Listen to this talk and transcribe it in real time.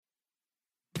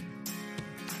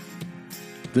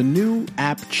The new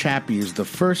app Chappie is the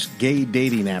first gay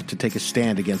dating app to take a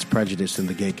stand against prejudice in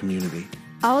the gay community.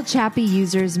 All Chappie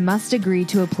users must agree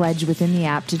to a pledge within the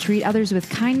app to treat others with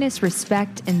kindness,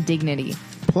 respect, and dignity.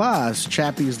 Plus,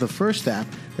 Chappie is the first app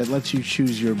that lets you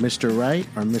choose your Mr. Right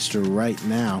or Mr. Right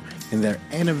Now in their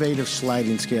innovative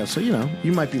sliding scale. So,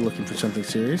 you might be looking for something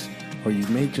serious, or you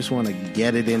may just want to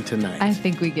get it in tonight. I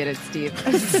think we get it, Steve.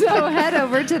 So head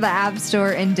over to the App Store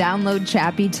and download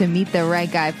Chappie to meet the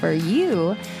right guy for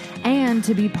you and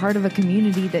to be part of a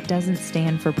community that doesn't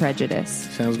stand for prejudice.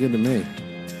 Sounds good to me.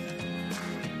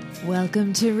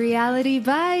 Welcome to Reality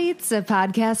Bites, a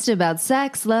podcast about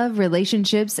sex, love,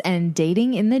 relationships, and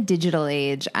dating in the digital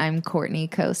age. I'm Courtney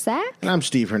Kosak. And I'm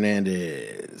Steve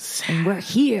Hernandez. And we're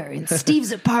here in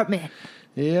Steve's apartment.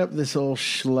 Yep, this old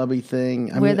schlubby thing.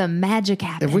 Where the magic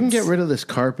happens. If we can get rid of this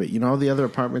carpet, all the other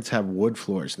apartments have wood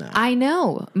floors now. I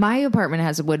know. My apartment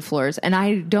has wood floors, and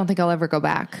I don't think I'll ever go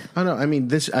back. Oh, no. I mean,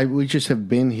 we just have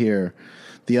been here.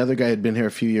 The other guy had been here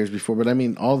a few years before, but I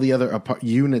mean, all the other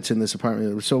units in this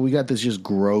apartment. So we got this just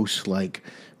gross,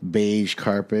 beige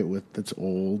carpet that's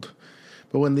old.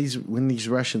 But when these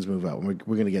Russians move out, we're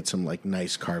going to get some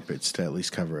nice carpets to at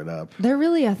least cover it up. They're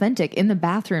really authentic. In the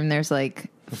bathroom, there's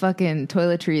fucking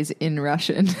toiletries in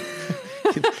Russian.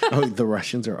 Oh, the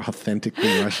Russians are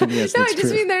authentically Russian. Yes, no, that's I just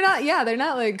true. mean they're not. Yeah, they're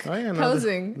not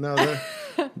posing.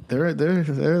 They're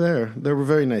there. They're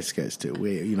very nice guys too.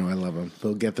 I love them.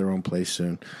 They'll get their own place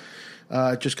soon.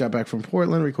 Just got back from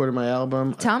Portland, recorded my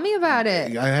album. Tell me about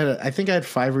it. I think I had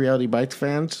 5 Reality Bites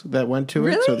fans that went to it.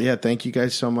 Really? So yeah, thank you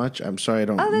guys so much. I'm sorry I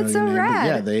don't know your that's so name,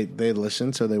 rad. but yeah, they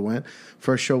listened, so they went.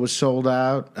 First show was sold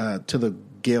out to the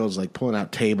gills, pulling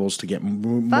out tables to get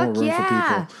more room for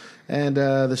people. And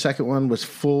the second one was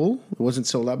full. It wasn't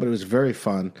sold out, but it was very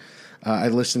fun. I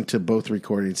listened to both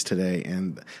recordings today,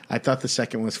 and I thought the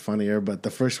second one was funnier, but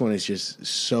the first one is just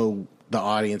so... The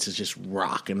audience is just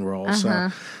rock and roll.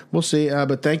 So we'll see.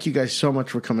 But thank you guys so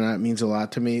much for coming out. It means a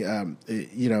lot to me.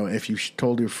 If you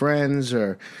told your friends,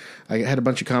 or I had a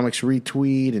bunch of comics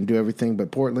retweet and do everything.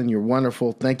 But Portland, you're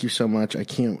wonderful. Thank you so much.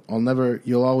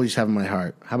 You'll always have my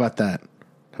heart. How about that?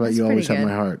 How about you always have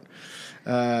my heart?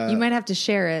 You might have to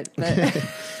share it. But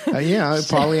yeah,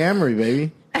 polyamory,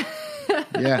 baby.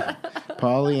 Yeah,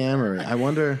 polyamory. I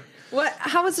wonder.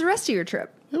 How was the rest of your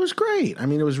trip? It was great. I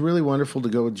mean, it was really wonderful to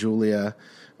go with Julia.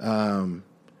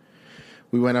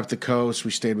 We went up the coast.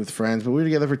 We stayed with friends. But we were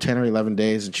together for 10 or 11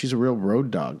 days, and she's a real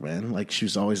road dog, man. She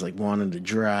was always, wanting to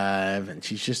drive, and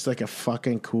she's just, a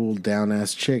fucking cool,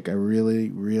 down-ass chick. I really,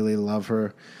 really love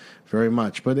her very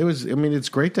much. But it's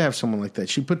great to have someone like that.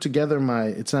 She put together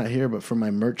it's not here, but for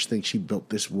my merch thing, she built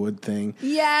this wood thing.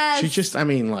 Yes! She just,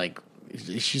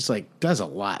 she's, does a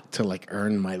lot to,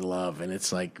 earn my love, and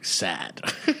it's, sad.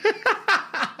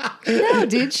 No,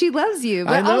 dude, she loves you.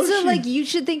 But also, you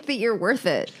should think that you're worth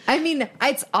it. I mean,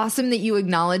 it's awesome that you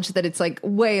acknowledge that it's,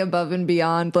 way above and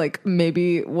beyond,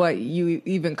 maybe what you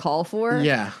even call for.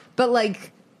 Yeah. But,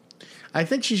 I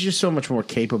think she's just so much more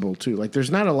capable, too. There's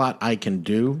not a lot I can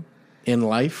do in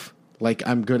life.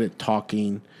 I'm good at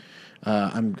talking.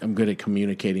 I'm good at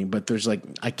communicating. But there's, I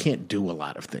can't do a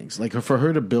lot of things. For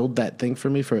her to build that thing for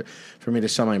me, for me to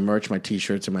sell my merch, my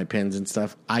T-shirts, and my pins and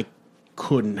stuff, I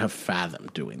couldn't have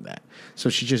fathomed doing that. So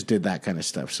she just did that kind of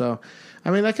stuff. So,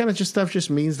 that kind of stuff just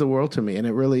means the world to me. And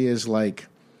it really is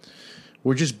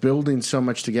we're just building so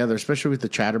much together, especially with the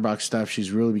Chatterbox stuff.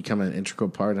 She's really become an integral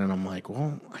part. And I'm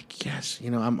well, I guess,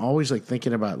 I'm always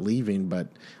thinking about leaving, but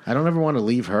I don't ever want to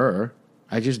leave her.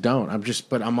 I just don't.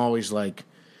 But I'm always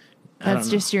that's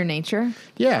just your nature?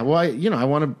 Yeah. Well, I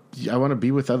want to be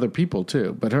with other people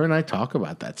too. But her and I talk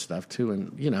about that stuff too.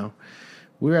 And,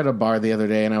 we were at a bar the other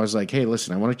day, and I was hey,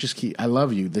 listen, I want to just I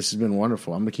love you. This has been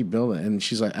wonderful. I'm going to keep building. And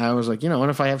I was and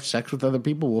if I have sex with other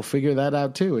people, we'll figure that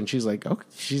out too. And she's okay.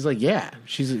 She's yeah.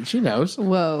 She knows.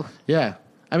 Whoa. Yeah.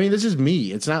 This is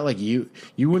me. It's not you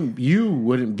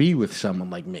wouldn't be with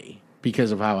someone like me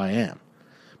because of how I am.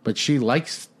 But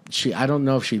I don't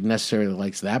know if she necessarily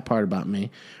likes that part about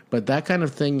me, but that kind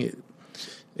of thing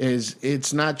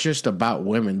it's not just about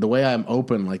women. The way I'm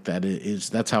open like that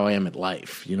that's how I am at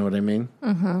life. You know what I mean?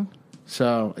 Mm-hmm.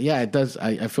 So, yeah, it does.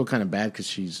 I feel kind of bad because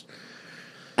she's...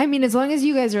 as long as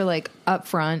you guys are,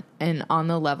 upfront and on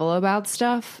the level about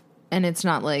stuff, and it's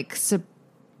not,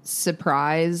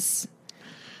 surprise...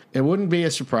 It wouldn't be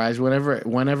a surprise.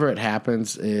 Whenever it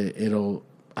happens, it'll...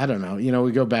 I don't know.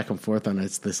 We go back and forth on it.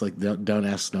 It's this, don't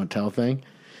ask, don't tell thing.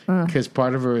 Because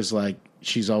part of her is,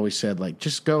 she's always said,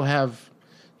 just go have...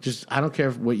 I don't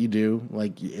care what you do.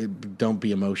 Don't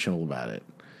be emotional about it.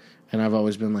 And I've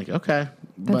always been okay,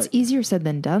 That's easier said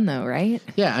than done, though, right?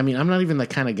 Yeah, I mean, I'm not even the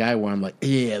kind of guy where I'm like,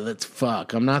 yeah, let's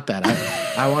fuck. I'm not that.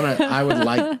 I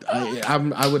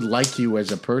would like you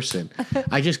as a person.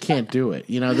 I just can't do it.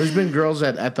 You know, there's been girls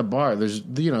at the bar. There's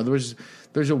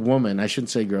a woman. I shouldn't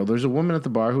say girl. There's a woman at the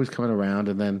bar who was coming around,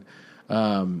 and then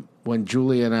when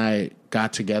Julie and I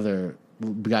got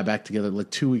back together,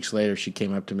 like 2 weeks later, she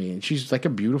came up to me, and she's like a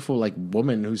beautiful like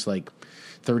woman who's like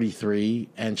 33,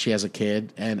 and she has a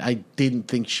kid, and I didn't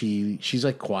think she's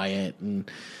like quiet, and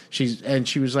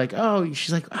she was like,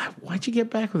 why'd you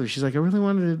get back with her? She's like, I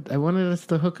wanted us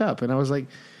to hook up, and I was like,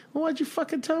 well, why'd you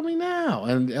fucking tell me now?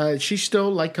 And she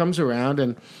still like comes around,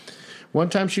 and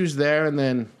one time she was there, and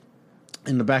then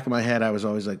in the back of my head, I was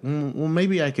always like, well,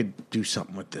 maybe I could do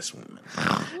something with this woman.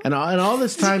 And all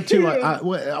this time too,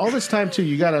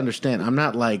 you got to understand, I'm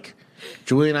not like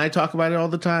Julie and I talk about it all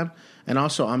the time, and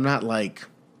also I'm not like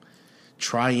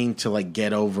trying to like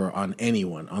get over on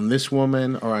anyone, on this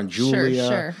woman or on Julia.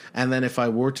 Sure. And then if I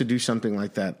were to do something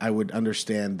like that, I would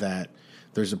understand that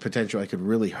there's a potential I could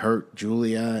really hurt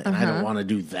Julia, and I don't want to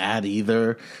do that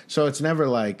either. So it's never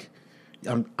like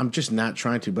I'm just not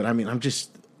trying to, but I mean,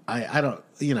 I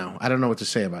don't know what to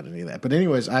say about any of that. But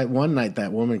anyways, one night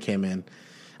that woman came in,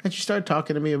 and she started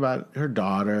talking to me about her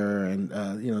daughter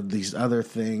and these other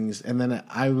things, and then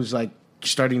I was like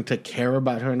starting to care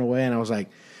about her in a way, and I was like,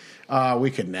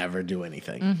 we could never do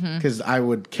anything because I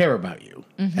would care about you,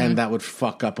 and that would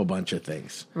fuck up a bunch of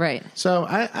things. Right. So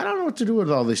I don't know what to do with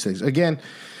all these things. Again,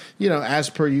 as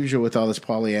per usual with all this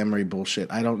polyamory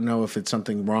bullshit, I don't know if it's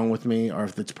something wrong with me or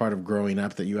if it's part of growing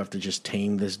up that you have to just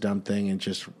tame this dumb thing and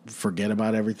just forget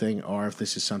about everything, or if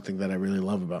this is something that I really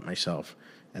love about myself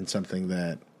and something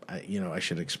that I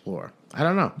should explore. I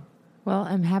don't know. Well,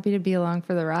 I'm happy to be along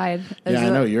for the ride. Yeah, I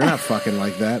know you're not fucking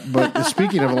like that. But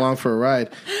speaking of along for a ride,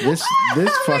 this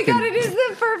oh fucking, my God, it is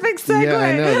the perfect segue. Yeah,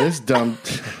 I know this dumb.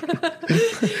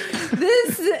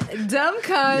 This dumb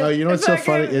cunt. No, you know what's so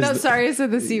funny is I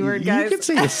said the C word, guys. You can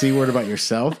say the C word about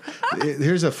yourself.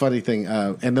 Here's a funny thing,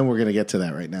 and then we're gonna get to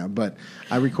that right now. But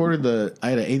I recorded I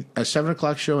had a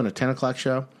 7:00 show and a 10:00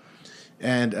 show,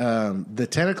 and the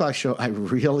 10:00 show I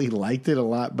really liked it a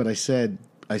lot, but I said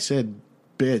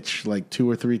bitch like 2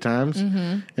 or 3 times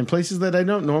in places that I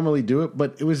don't normally do it,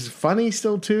 but it was funny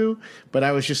still too. But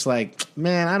I was just like,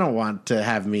 man, I don't want to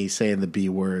have me saying the B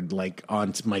word like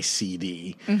on my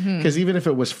CD, because even if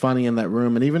it was funny in that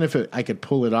room, and even if I could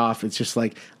pull it off, it's just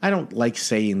like I don't like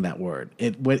saying that word.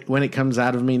 When it comes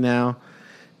out of me now,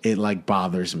 it like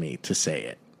bothers me to say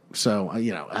it. So,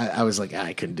 I was like,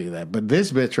 I couldn't do that. But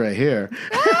this bitch right here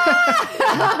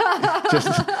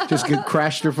just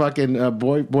crashed her fucking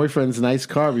boyfriend's nice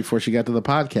car before she got to the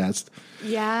podcast.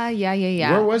 Yeah.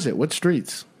 Where was it? What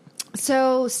streets?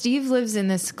 So Steve lives in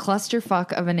this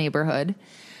clusterfuck of a neighborhood,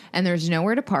 and there's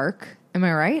nowhere to park. Am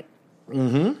I right?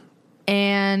 Mm-hmm.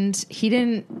 And he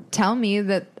didn't tell me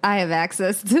that I have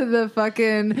access to the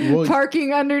fucking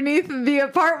parking underneath the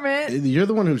apartment. You're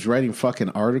the one who's writing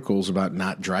fucking articles about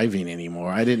not driving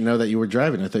anymore. I didn't know that you were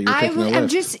driving. I thought you were taking a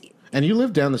lift. And you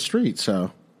live down the street,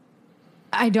 so.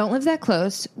 I don't live that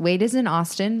close. Wade is in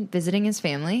Austin visiting his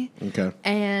family. Okay.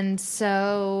 And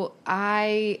so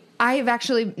I've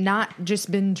actually not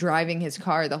just been driving his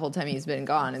car the whole time he's been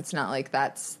gone. It's not like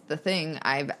that's the thing.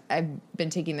 I've been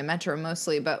taking the metro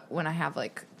mostly, but when I have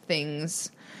like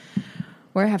things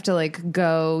where I have to like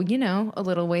go, a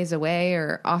little ways away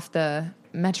or off the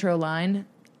metro line,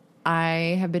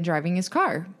 I have been driving his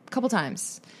car a couple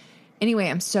times. Anyway,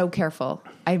 I'm so careful.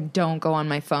 I don't go on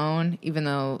my phone, even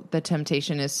though the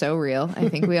temptation is so real. I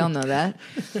think we all know that.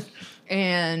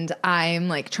 And I'm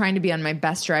like trying to be on my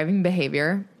best driving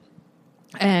behavior.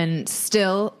 And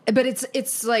still, but it's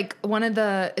like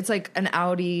it's like an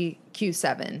Audi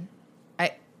Q7.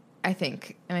 I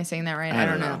think. Am I saying that right? I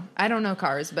don't know. I don't know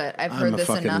cars, but I've heard this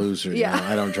enough. I'm a fucking loser. Yeah.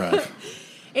 I don't drive.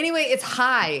 Anyway, it's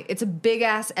high. It's a big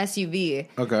ass SUV.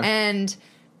 Okay. And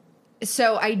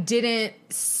so I didn't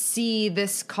see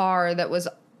this car that was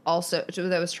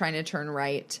trying to turn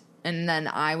right, and then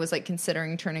I was like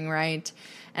considering turning right,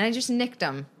 and I just nicked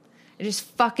him. I just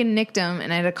fucking nicked him,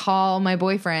 and I had to call my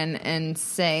boyfriend and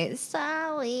say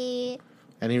sorry.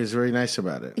 And he was very nice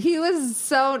about it. He was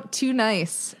so too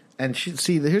nice. And here's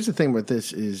the thing about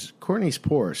this is Courtney's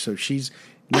poor, so he's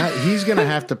going to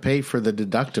have to pay for the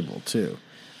deductible too.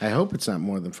 I hope it's not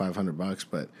more than $500,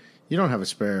 but you don't have a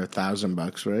spare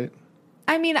 $1,000, right?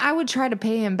 I mean, I would try to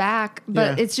pay him back,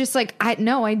 but it's just like I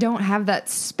don't have that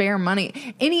spare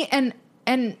money.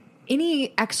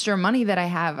 Any extra money that I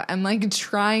have, I'm like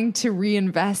trying to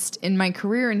reinvest in my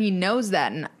career, and he knows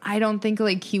that, and I don't think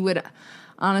like he would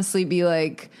honestly be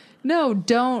like, no,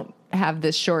 don't have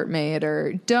this short made,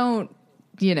 or don't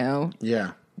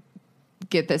Yeah.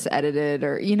 get this edited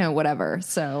or, whatever.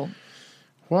 So.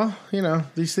 Well,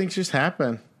 these things just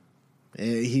happen.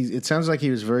 It sounds like he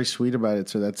was very sweet about it,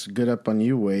 so that's good up on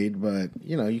you, Wade. But,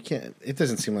 you can't, it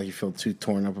doesn't seem like you feel too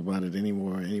torn up about it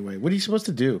anymore anyway. What are you supposed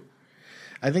to do?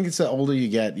 I think it's the older you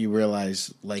get, you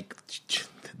realize, like,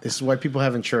 this is why people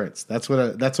have insurance. That's what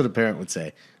a parent would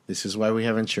say. This is why we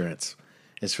have insurance.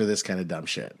 It's for this kind of dumb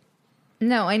shit.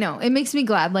 No, I know. It makes me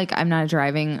glad, like, I'm not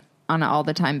driving on an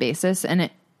all-the-time basis. And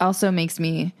it also makes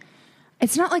me...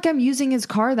 It's not like I'm using his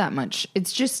car that much.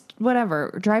 It's just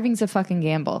whatever. Driving's a fucking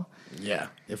gamble. Yeah,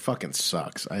 it fucking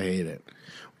sucks. I hate it.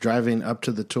 Driving up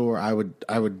to the tour, I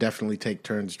would definitely take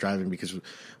turns driving because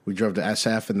we drove to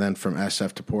SF, and then from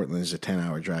SF to Portland is a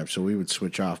 10-hour drive. So we would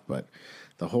switch off, but...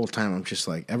 The whole time, I'm just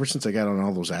like, ever since I got on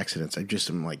all those accidents,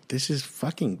 I'm like, this is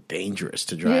fucking dangerous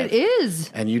to drive. It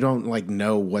is. And you don't, like,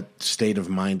 know what state of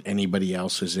mind anybody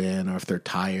else is in, or if they're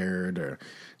tired or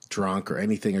drunk or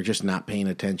anything, or just not paying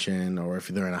attention, or if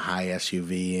they're in a high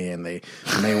SUV and they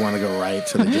may want to go right,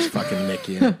 so they just fucking nick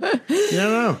you. You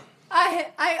don't know.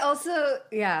 I also,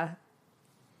 yeah.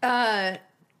 I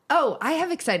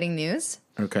have exciting news.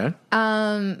 Okay.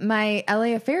 My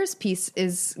LA Affairs piece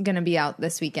is going to be out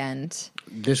this weekend.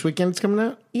 This weekend it's coming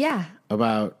out? Yeah.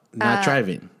 About not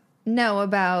driving? No,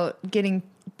 about getting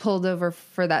pulled over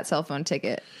for that cell phone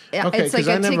ticket. Okay, it's like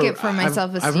a ticket for my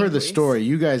self-esteem. I've heard the story.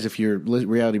 You guys, if you're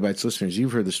Reality Bites listeners,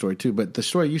 you've heard the story too. But the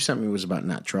story you sent me was about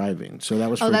not driving. So that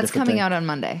was for a that's different coming thing. out on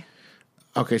Monday.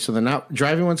 Okay, so the not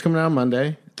driving one's coming out on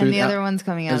Monday. And the other one's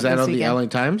coming out this weekend. Is that on weekend. the LA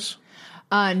Times?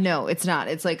 No, it's not.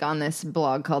 It's like on this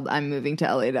blog called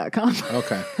I'mMovingToLA.com.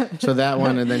 Okay. So that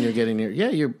one, and then you're getting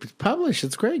you're published.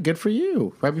 It's great. Good for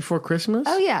you. Right before Christmas?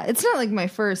 Oh, yeah. It's not like my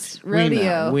first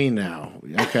rodeo. We know.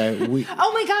 Okay.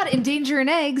 Oh, my God. In Danger and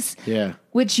Eggs. Yeah.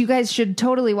 Which you guys should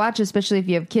totally watch, especially if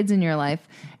you have kids in your life,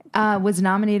 was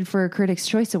nominated for a Critics'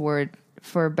 Choice Award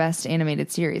for Best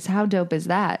Animated Series. How dope is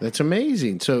that? That's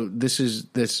amazing. So this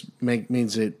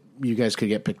means that you guys could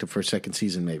get picked up for a second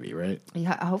season, maybe, right?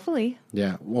 Yeah, hopefully.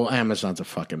 Yeah. Well, Amazon's a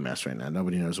fucking mess right now.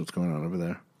 Nobody knows what's going on over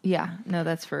there. Yeah. No,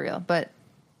 that's for real. But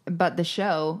the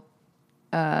show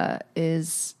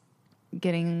is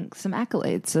getting some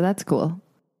accolades, so that's cool.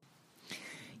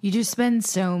 You just spend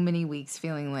so many weeks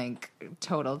feeling like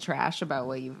total trash about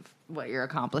what you're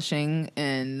accomplishing,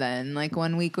 and then like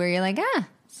 1 week where you're like,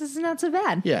 this is not so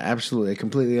bad. Yeah, absolutely. I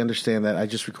completely understand that. I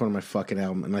just recorded my fucking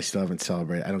album, and I still haven't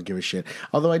celebrated. I don't give a shit.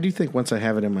 Although I do think once I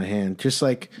have it in my hand, just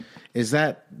like, is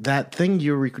that thing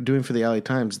you're doing for the LA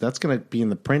Times, that's going to be in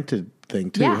the printed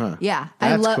thing too, huh? Yeah.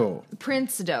 That's cool.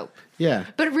 Print's dope. Yeah.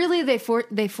 But really, they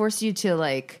force you to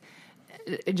like,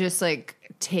 just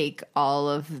like take all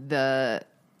of the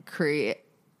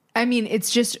I mean,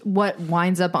 it's just what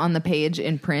winds up on the page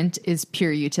in print is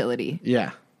pure utility.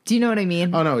 Yeah. Do you know what I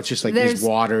mean? Oh, no, it's just like as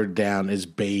watered down as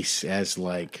base as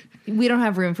like... We don't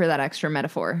have room for that extra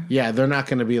metaphor. Yeah, they're not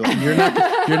going to be like... You're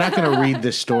not going to read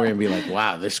this story and be like,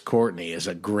 wow, this Courtney is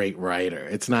a great writer.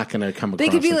 It's not going to come across...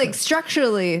 They could be like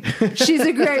structurally, she's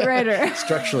a great writer.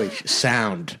 Structurally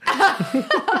sound.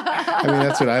 I mean,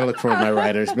 that's what I look for in my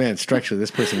writers. Man, structurally,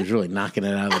 this person is really knocking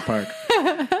it out of the park.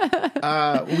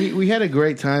 We had a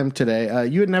great time today.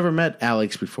 You had never met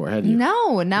Alix before, had you?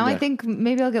 No. Now I think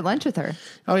maybe I'll get lunch with her.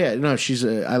 Oh yeah, no,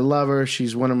 I love her.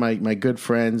 She's one of my good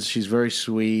friends. She's very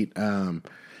sweet,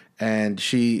 and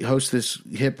she hosts this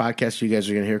hit podcast you guys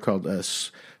are going to hear called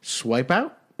Swipe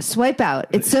Out. Swipe Out.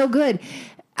 It's so good.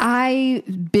 I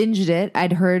binged it.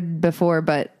 I'd heard before,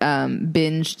 but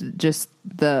binged just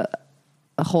the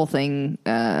whole thing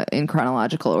in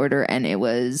chronological order, and it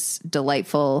was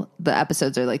delightful. The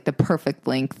episodes are like the perfect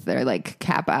length. They're like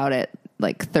cap out at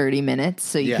like 30 minutes,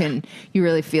 so you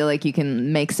really feel like you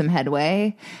can make some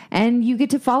headway, and you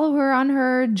get to follow her on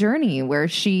her journey where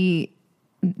she,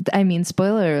 I mean,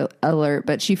 spoiler alert,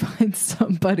 but she finds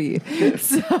somebody.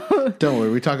 So don't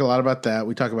worry, we talk a lot about that.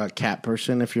 We talk about Cat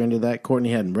Person if you're into that.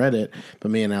 Courtney hadn't read it,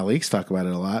 but me and Alix talk about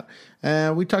it a lot.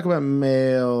 We talk about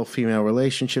male-female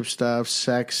relationship stuff,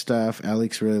 sex stuff.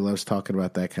 Alix really loves talking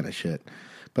about that kind of shit.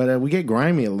 But we get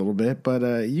grimy a little bit, but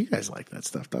you guys like that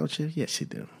stuff, don't you? Yes, you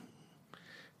do.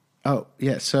 Oh,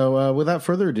 yeah. So without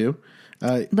further ado...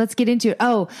 let's get into it.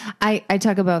 Oh, I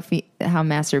talk about how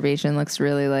masturbation looks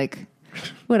really like...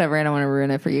 Whatever, I don't want to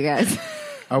ruin it for you guys.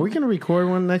 Are we going to record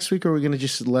one next week, or are we going to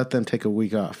just let them take a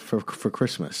week off for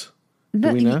Christmas? Do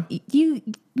we know?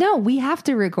 No, we have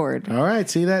to record. All right,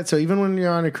 see that? So even when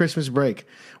you're on a Christmas break,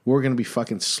 we're going to be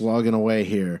fucking slogging away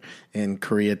here in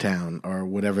Koreatown or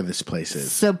whatever this place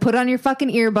is. So put on your fucking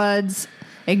earbuds.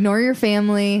 Ignore your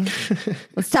family.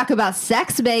 Let's talk about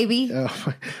sex, baby.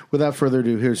 Without further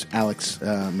ado, here's Alix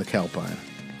McAlpine.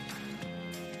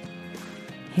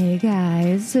 Hey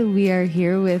guys, so we are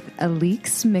here with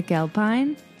Alix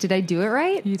McAlpine. Did I do it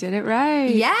right? You did it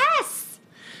right. Yes!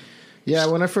 Yeah,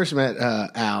 when I first met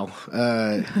Al,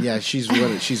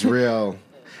 she's real.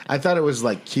 I thought it was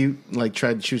like cute,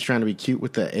 she was trying to be cute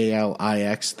with the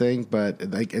ALIX thing,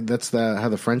 but like that's how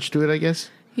the French do it, I guess.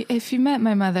 If you met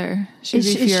my mother, she'd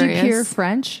be furious. Is she pure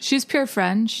French? She's pure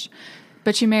French,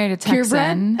 but she married a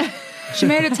Texan. She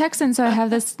married a Texan, so I have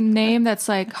this name that's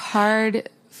like hard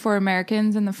for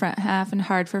Americans in the front half and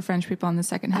hard for French people in the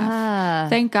second half.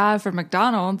 Thank God for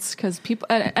McDonald's, because people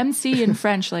MC in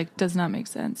French like does not make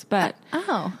sense. But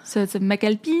so it's a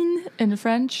McAlpine in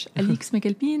French, Alix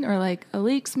McAlpine, or like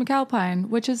Alix McAlpine,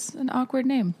 which is an awkward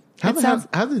name. How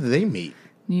did they meet?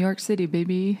 New York City,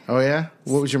 baby. Oh yeah,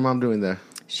 what was your mom doing there?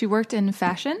 She worked in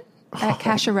fashion at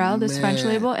Cacharel, this French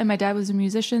label, and my dad was a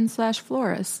musician /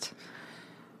 florist.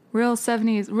 Real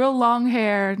 70s, real long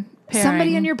hair. Pairing.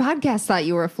 Somebody on your podcast thought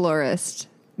you were a florist.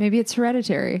 Maybe it's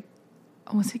hereditary.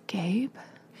 Was it Gabe?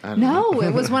 No,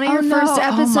 it was one of your first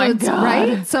episodes,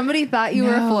 right? Somebody thought you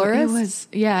were a florist. It was,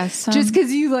 yeah. Just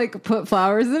because you like put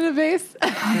flowers in a vase. Oh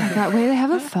my God! Wait, they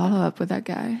have a follow up with that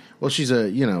guy. Well, she's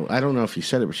I don't know if you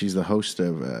said it, but she's the host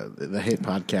of the hit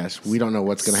podcast. We don't know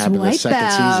what's going to happen in the second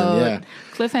season. Yeah,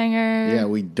 cliffhanger. Yeah,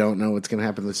 we don't know what's going to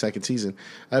happen in the second season.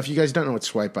 If you guys don't know what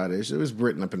Swipe Out is, it was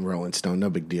written up in Rolling Stone.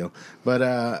 No big deal.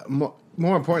 But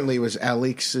more importantly, it was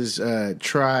Alix's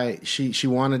try. She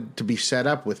wanted to be set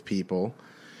up with people.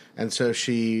 And so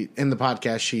in the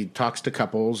podcast, she talks to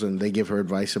couples and they give her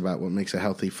advice about what makes a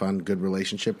healthy, fun, good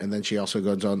relationship. And then she also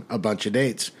goes on a bunch of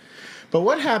dates. But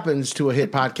what happens to a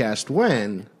hit podcast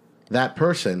when that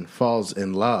person falls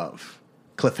in love?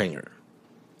 Cliffhanger.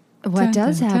 What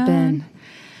does happen?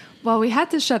 Well, we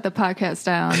had to shut the podcast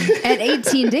down. At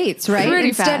 18 dates, right? Pretty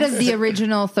Instead fast. of the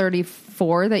original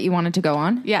 34 that you wanted to go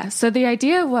on? Yeah. So the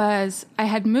idea was I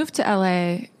had moved to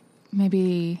LA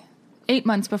maybe 8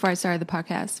 months before I started the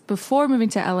podcast. Before moving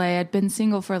to LA, I'd been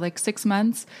single for like 6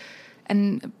 months.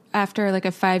 And after like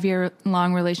a 5-year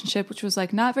long relationship, which was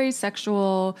like not very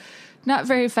sexual, not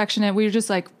very affectionate, we were just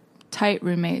like tight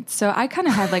roommates. So I kind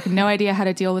of had like no idea how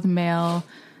to deal with male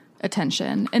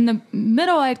attention. In the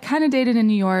middle, I'd kind of dated in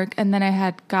New York, and then I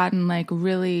had gotten like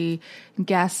really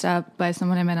gassed up by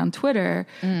someone I met on Twitter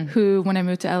who, when I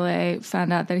moved to LA,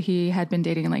 found out that he had been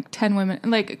dating like 10 women,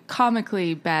 like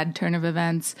comically bad turn of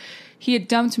events. He had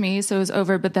dumped me, so it was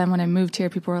over. But then when I moved here,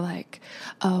 people were like,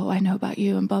 oh, I know about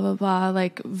you and blah, blah, blah.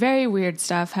 Like very weird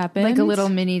stuff happened. Like a little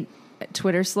mini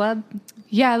Twitter celeb?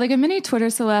 Yeah, like a mini Twitter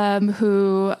celeb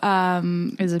who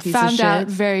is a piece found of shit. out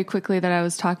very quickly that I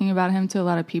was talking about him to a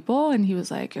lot of people. And he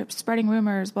was like, you're spreading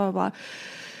rumors, blah, blah, blah.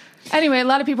 Anyway, a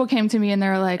lot of people came to me and they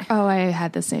were like, oh, I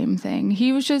had the same thing.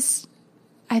 He was just,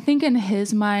 I think in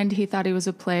his mind, he thought he was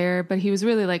a player, but he was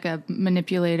really like a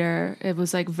manipulator. It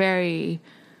was like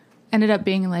ended up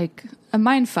being like a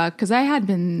mind fuck, because I had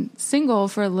been single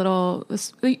for a little.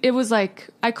 It was like,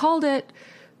 I called it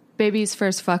baby's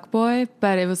first fuck boy,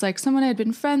 but it was like someone I had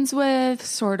been friends with,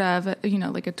 sort of,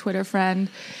 like a Twitter friend.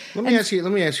 Let me ask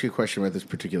you a question about this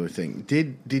particular thing.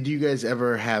 Did you guys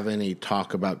ever have any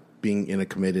talk about being in a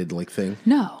committed like thing?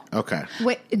 No. Okay.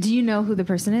 Wait, do you know who the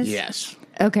person is? Yes.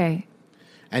 Okay.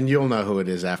 And you'll know who it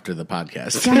is after the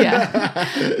podcast.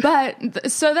 Yeah. But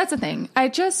so that's the thing. I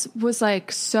just was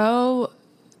like so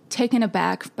taken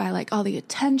aback by like all the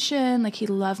attention, like he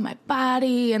loved my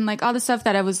body and like all the stuff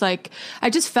that I was like, I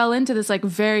just fell into this like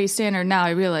very standard, now I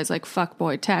realize, like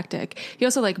fuckboy tactic. He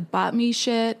also like bought me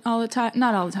shit all the time.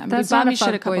 Not all the time. That's but he bought not me a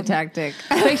shit a couple fuckboy tactic.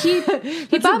 But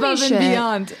he bought me shit.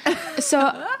 Beyond.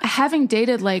 So having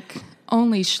dated like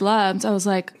only schlubs, I was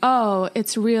like, oh,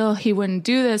 it's real. He wouldn't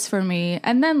do this for me.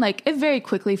 And then like it very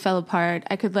quickly fell apart.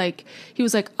 I could like, he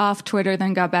was like off Twitter,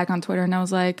 then got back on Twitter, and I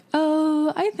was like,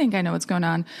 oh, I think I know what's going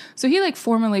on. So he like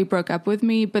formally broke up with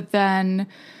me, but then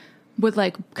would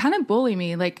like kind of bully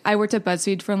me. Like I worked at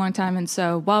BuzzFeed for a long time. And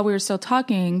so while we were still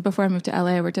talking, before I moved to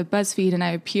LA, I worked at BuzzFeed and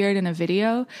I appeared in a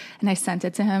video and I sent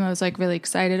it to him. I was like really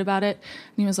excited about it.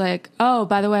 And he was like, oh,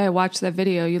 by the way, I watched that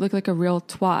video. You look like a real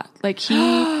twat. Like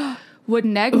he would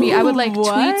neg me. I would like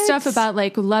tweet stuff about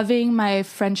like loving my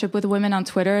friendship with women on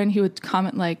Twitter, and he would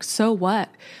comment like, so what?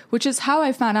 Which is how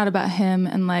I found out about him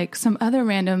and like some other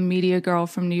random media girl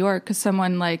from New York, because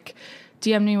someone like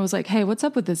DM'd me, was like, hey, what's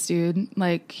up with this dude?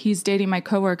 Like he's dating my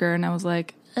coworker. And I was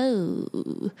like,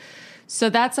 oh. So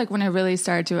that's like when I really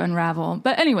started to unravel.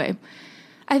 But anyway,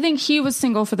 I think he was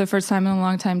single for the first time in a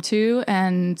long time too,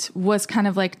 and was kind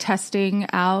of like testing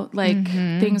out like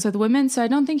things with women. So I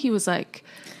don't think he was like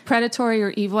predatory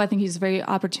or evil. I think he's very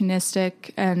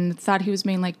opportunistic and thought he was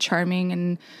being like charming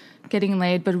and getting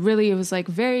laid, but really it was like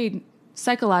very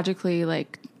psychologically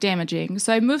like damaging.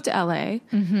 So I moved to LA,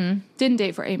 didn't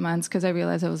date for 8 months because I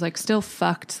realized I was like still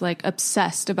fucked, like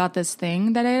obsessed about this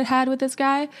thing that I had with this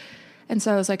guy. And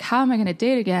so I was like, how am I going to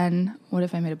date again? What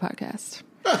if I made a podcast?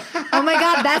 Oh my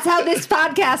God, that's how this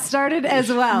podcast started as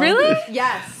well. Really?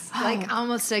 Yes. Like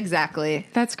almost exactly.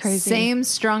 That's crazy. Same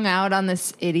strung out on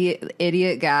this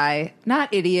idiot guy.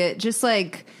 Not idiot, just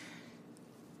like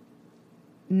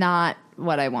not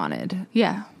what I wanted.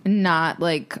 Yeah. Not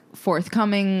like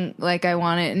forthcoming like I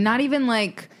wanted. Not even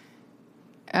like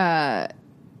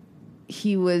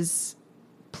he was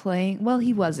playing. Well,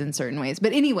 he was in certain ways.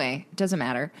 But anyway, it doesn't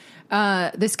matter.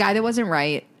 This guy that wasn't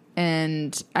right.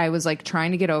 And I was like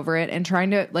trying to get over it and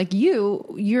trying to like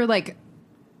you're like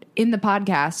in the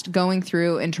podcast going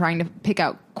through and trying to pick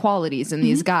out qualities in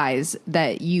these guys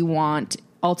that you want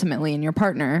ultimately in your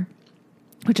partner,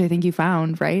 which I think you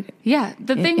found, right? Yeah.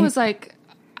 The thing was like,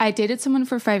 I dated someone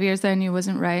for 5 years that I knew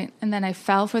wasn't right. And then I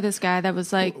fell for this guy that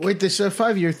was like... Wait, this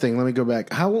 5-year thing, let me go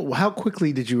back. How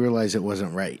quickly did you realize it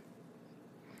wasn't right?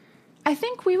 I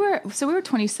think we were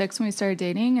 26 when we started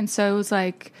dating. And so it was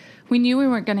like, we knew we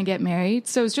weren't going to get married.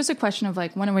 So it was just a question of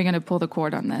like, when are we going to pull the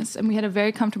cord on this? And we had a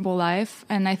very comfortable life.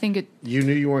 And I think You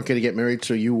knew you weren't going to get married,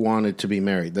 so you wanted to be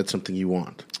married. That's something you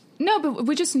want. No, but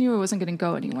we just knew it wasn't going to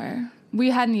go anywhere. We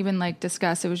hadn't even like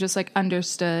discussed. It was just like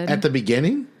understood. At the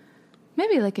beginning?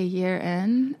 Maybe like a year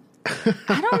in.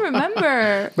 I don't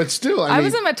remember. But still, I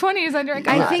was in my 20s.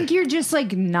 I think you're just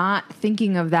like not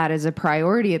thinking of that as a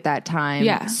priority at that time.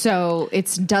 Yeah. So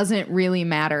it doesn't really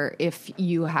matter if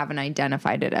you haven't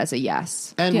identified it as a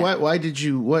yes. And why did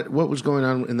you, what was going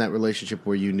on in that relationship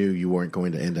where you knew you weren't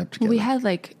going to end up together? We had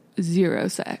like zero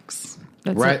sex.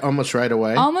 Almost right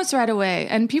away? Almost right away.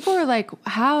 And people were like,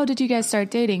 how did you guys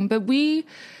start dating? But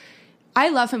I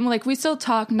love him. Like, we still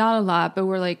talk, not a lot, but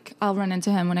we're like, I'll run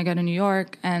into him when I go to New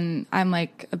York. And I'm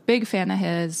like a big fan of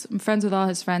his. I'm friends with all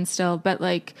his friends still. But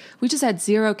like, we just had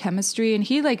zero chemistry. And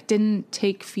he like didn't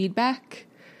take feedback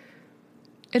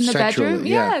in the bedroom.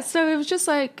 Yeah. So it was just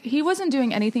like, he wasn't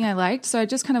doing anything I liked. So I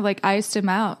just kind of like iced him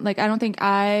out. Like, I don't think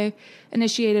I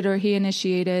initiated or he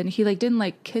initiated. He like didn't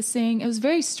like kissing. It was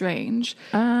very strange.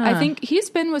 I think he's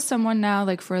been with someone now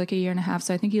like for like a year and a half.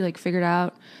 So I think he like figured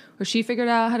out, or she figured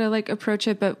out how to like approach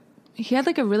it. But he had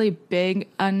like a really big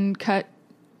uncut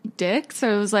dick.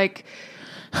 So it was like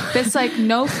this like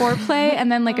no foreplay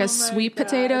and then like a sweet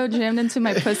potato jammed into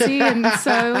my pussy. And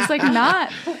so it was like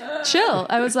not chill.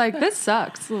 I was like, this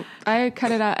sucks. I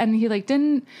cut it out. And he like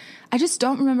didn't, I just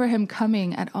don't remember him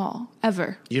coming at all,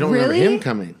 ever. You don't remember him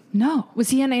coming? No. Was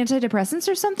he on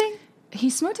antidepressants or something? He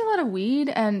smoked a lot of weed,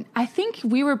 and I think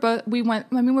we were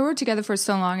together for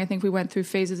so long, I think we went through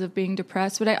phases of being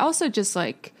depressed, but I also just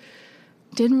like,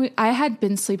 I had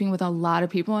been sleeping with a lot of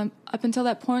people up until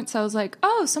that point, so I was like,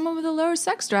 oh, someone with a lower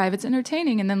sex drive, it's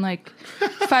entertaining, and then like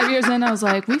 5 years in, I was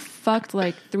like, we fucked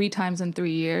like 3 times in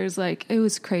 3 years, like, it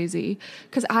was crazy,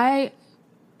 because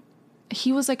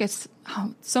he was like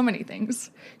so many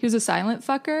things. He was a silent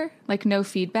fucker, like no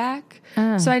feedback.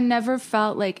 So I never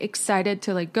felt like excited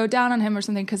to like go down on him or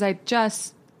something because I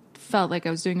just felt like I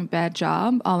was doing a bad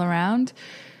job all around.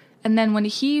 And then when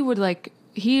he would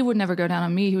never go down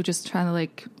on me. He would just try to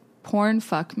like porn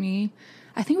fuck me.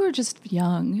 I think we were just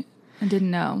young and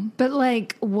didn't know. But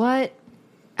like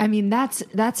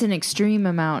that's an extreme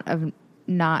amount of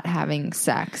not having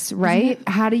sex, right?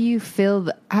 How do you feel?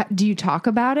 Do you talk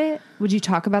about it? Would you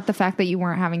talk about the fact that you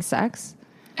weren't having sex?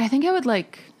 I think I would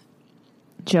like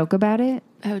joke about it.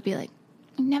 I would be like,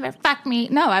 you never fuck me.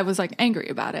 No, I was like angry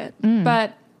about it.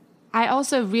 But I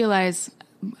also realized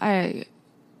I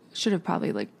should have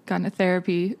probably like gone to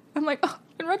therapy. I'm like, oh,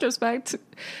 in retrospect,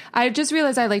 I just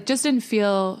realized I like just didn't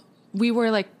feel we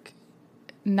were like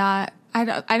not. I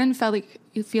didn't feel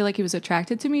like he was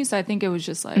attracted to me, so I think it was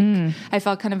just like I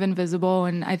felt kind of invisible,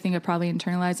 and I think I probably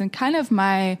internalized, and kind of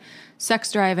my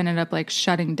sex drive ended up like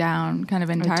shutting down kind of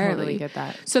entirely. I totally get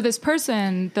that. So this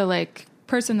person, the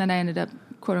person that I ended up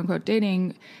quote unquote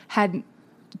dating, had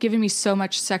given me so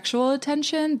much sexual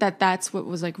attention that's what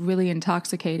was like really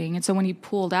intoxicating. And so when he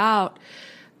pulled out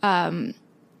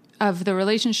of the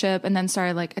relationship and then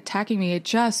started like attacking me, it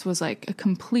just was like a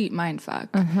complete mindfuck.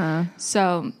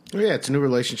 So yeah, it's a new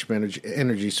relationship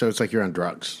energy. So it's like you're on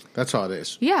drugs. That's all it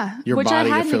is. Yeah, your which body,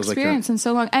 I hadn't feels experienced in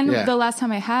so long. And Yeah. the last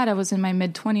time I was in my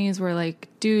mid-20s, where like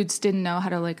dudes didn't know how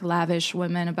to like lavish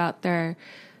women about their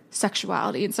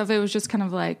sexuality and stuff. It was just kind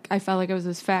of like I felt like I was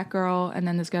this fat girl, and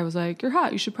then this guy was like, "You're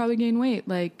hot. You should probably gain weight.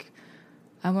 Like,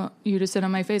 I want you to sit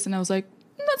on my face." And I was like,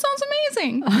 that sounds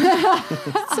amazing.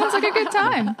 Sounds like a good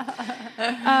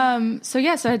time. So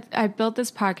I built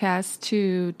this podcast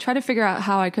to try to figure out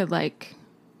how I could like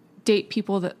date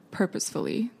people that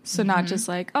purposefully. So not just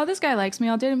like, oh, this guy likes me,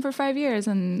 I'll date him for 5 years.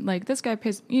 And like, this guy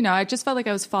pays, I just felt like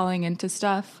I was falling into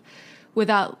stuff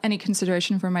without any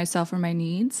consideration for myself or my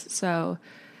needs. So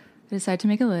I decided to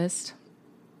make a list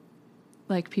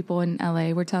like people in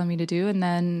LA were telling me to do. And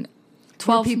then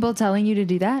 12 people telling you to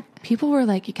do that? People were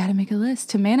like, you got to make a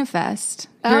list to manifest.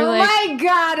 My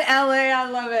God, LA, I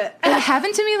love it. It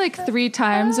happened to me like 3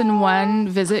 times in one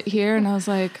visit here. And I was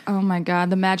like, oh my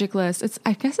God, the magic list.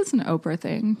 I guess it's an Oprah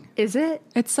thing. Is it?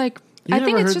 It's like, I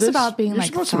think it's just about being You're like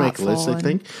supposed to make a list, I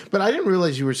think. But I didn't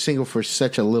realize you were single for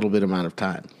such a little bit amount of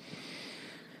time.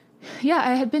 Yeah,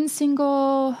 I had been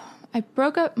single. I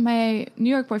broke up my New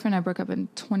York boyfriend. I broke up in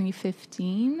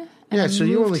 2015. Yeah, so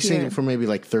you were only single for maybe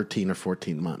like 13 or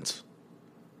 14 months.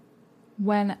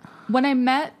 When I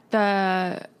met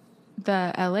the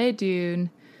LA dude,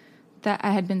 that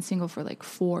I had been single for like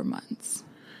 4 months.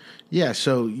 Yeah,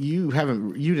 so you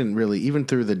didn't really, even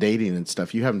through the dating and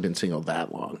stuff, you haven't been single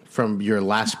that long from your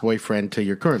last boyfriend to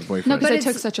your current boyfriend. No, because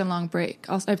I took such a long break.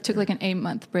 I took like an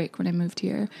 8-month break when I moved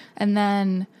here. And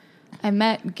then I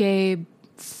met Gabe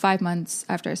 5 months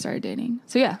after I started dating.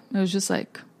 So yeah, it was just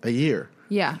like a year.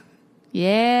 Yeah.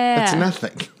 Yeah. That's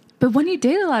nothing. But when you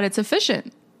date a lot, it's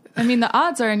efficient. I mean, the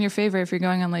odds are in your favor if you're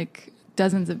going on like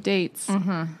dozens of dates.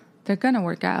 Mm-hmm. They're going to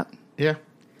work out. Yeah.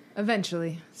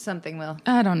 Eventually, something will.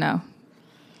 I don't know.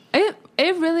 It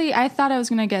really, I thought I was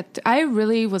going to I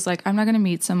really was like, I'm not going to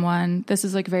meet someone. This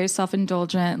is like very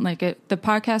self-indulgent. Like the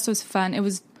podcast was fun. It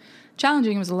was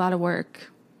challenging. It was a lot of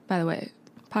work. By the way,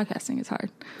 podcasting is hard.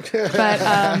 But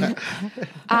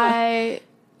I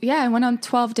went on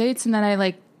 12 dates and then I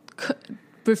like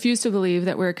refused to believe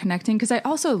that we were connecting. Cause I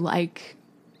also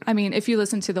if you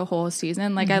listen to the whole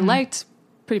season, like I liked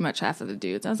pretty much half of the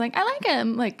dudes. I was like, I like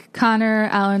him. Like Connor,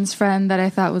 Alan's friend that I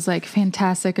thought was like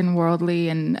fantastic and worldly.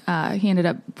 And he ended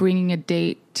up bringing a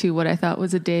date to what I thought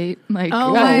was a date. Like,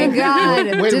 oh my God.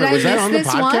 Wait a minute, was that on the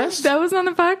podcast? That was on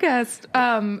the podcast.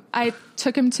 I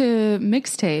took him to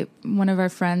Mixtape, one of our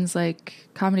friends' like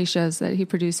comedy shows that he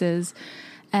produces.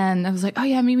 And I was like, oh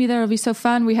yeah, meet me there. It'll be so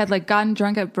fun. We had like gotten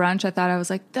drunk at brunch. I thought I was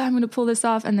like, I'm going to pull this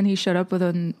off. And then he showed up with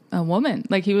a woman.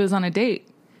 Like he was on a date.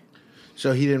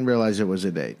 So he didn't realize it was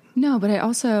a date. No, but I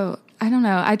don't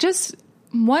know.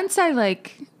 Once I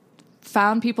like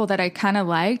found people that I kind of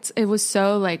liked, it was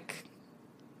so like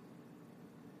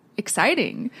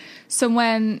exciting. So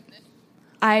when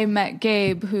I met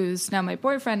Gabe, who's now my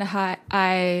boyfriend,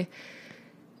 I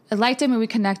liked him and we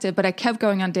connected, but I kept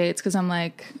going on dates because I'm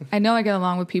like, I know I get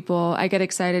along with people. I get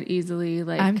excited easily.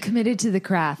 Like I'm committed to the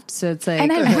craft, so it's like,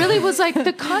 and I really was like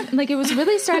it was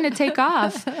really starting to take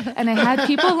off, and I had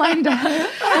people lined up.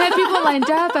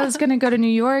 I was going to go to New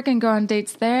York and go on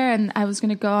dates there, and I was going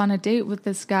to go on a date with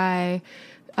this guy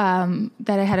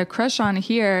that I had a crush on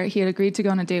here. He had agreed to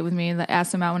go on a date with me. I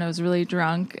asked him out when I was really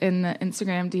drunk in the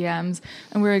Instagram DMs,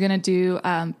 and we were going to do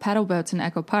paddle boats in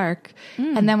Echo Park.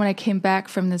 And then when I came back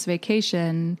from this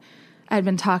vacation, I'd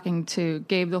been talking to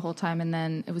Gabe the whole time, and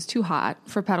then it was too hot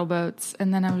for paddle boats.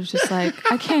 And then I was just like,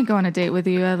 I can't go on a date with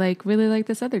you. I like really like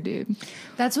this other dude.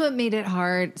 That's what made it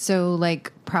hard. So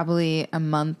like probably a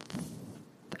month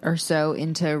or so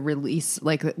into release,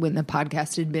 like when the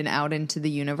podcast had been out into the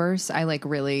universe, I like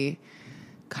really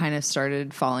kind of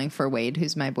started falling for Wade,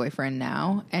 who's my boyfriend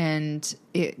now. And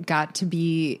it got to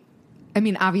be, I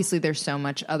mean, obviously there's so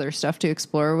much other stuff to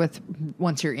explore with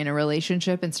once you're in a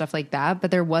relationship and stuff like that.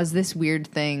 But there was this weird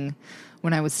thing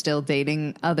when I was still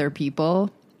dating other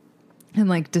people and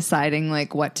like deciding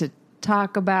like what to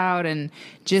talk about, and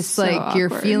just so like awkward. Your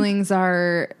feelings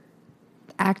are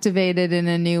activated in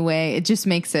a new way. It just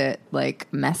makes it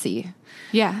like messy.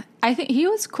 Yeah, I think he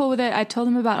was cool with it. I told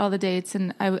him about all the dates,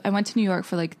 and I went to New York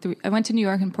for like I went to New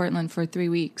York and Portland for 3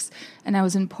 weeks, and I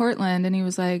was in Portland, and he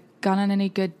was like, "Gone on any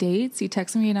good dates?" He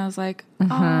texted me, and I was like,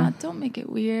 don't make it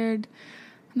weird.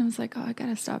 And I was like, I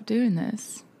gotta stop doing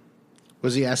this.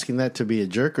 Was he asking that to be a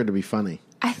jerk or to be funny?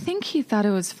 I think he thought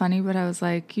it was funny, but I was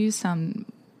like,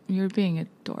 you're being a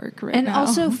dork right now. And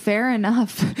also fair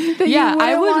enough.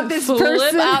 I would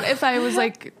flip out if I was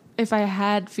like, if I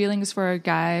had feelings for a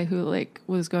guy who like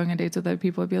was going on dates with other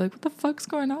people. I'd be like, what the fuck's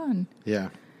going on? Yeah.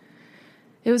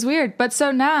 It was weird. But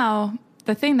so now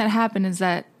the thing that happened is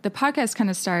that the podcast kind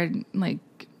of started like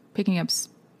picking up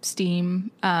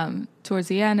steam towards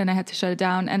the end, and I had to shut it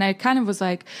down. And I kind of was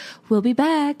like, we'll be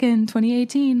back in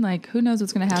 2018. Like, who knows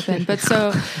what's going to happen? But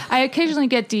so I occasionally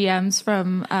get DMs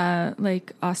from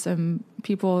like awesome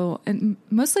people, and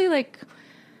mostly like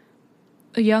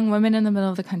young women in the middle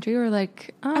of the country who are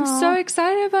like, I'm so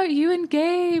excited about you and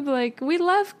Gabe. Like, we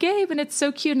love Gabe, and it's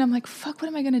so cute. And I'm like, fuck, what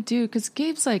am I going to do? Because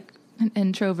Gabe's like an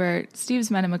introvert.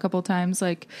 Steve's met him a couple times.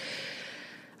 Like,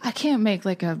 I can't make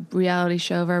like a reality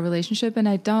show of our relationship, and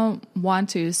I don't want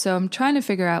to. So I'm trying to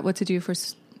figure out what to do for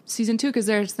season 2, because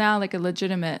there's now like a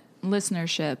legitimate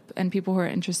listenership and people who are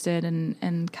interested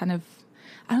and kind of,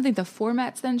 I don't think the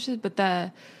format's then shit,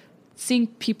 but seeing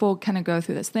people kind of go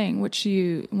through this thing, which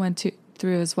you went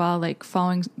through as well, like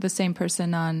following the same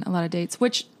person on a lot of dates,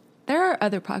 which there are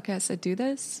other podcasts that do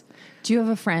this. Do you have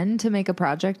a friend to make a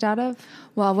project out of?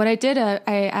 Well, what I did,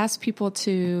 I asked people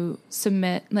to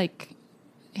submit, like,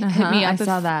 hit me up. I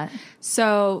saw that.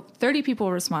 So 30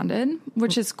 people responded,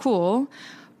 which is cool.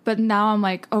 But now I'm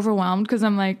like overwhelmed because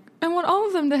I'm like, I want all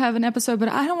of them to have an episode, but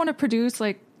I don't want to produce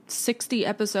like 60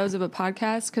 episodes of a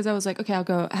podcast, because I was like, okay, I'll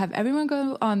go have everyone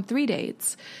go on 3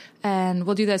 dates and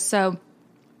we'll do this. So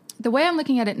the way I'm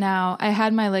looking at it now, I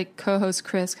had my like co-host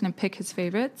Chris kind of pick his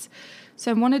favorites. So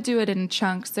I want to do it in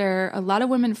chunks. There are a lot of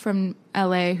women from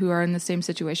LA who are in the same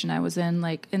situation I was in,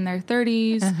 like in their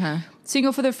 30s,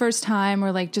 single for the first time,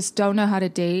 or like just don't know how to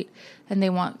date, and they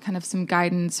want kind of some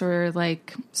guidance or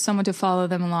like someone to follow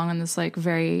them along on this like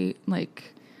very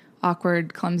like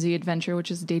awkward, clumsy adventure,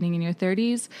 which is dating in your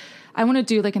 30s. I want to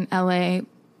do like an LA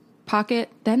pocket.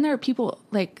 Then there are people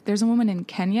like, there's a woman in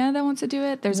Kenya that wants to do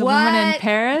it. There's a woman in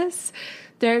Paris.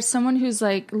 There's someone who's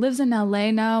like lives in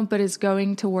LA now, but is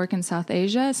going to work in South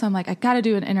Asia. So I'm like, I got to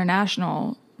do an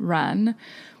international run.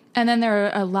 And then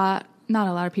there are not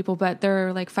a lot of people, but there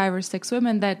are like 5 or 6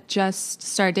 women that just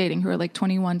started dating who are like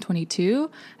 21,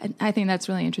 22. And I think that's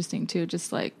really interesting too.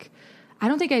 Just like, I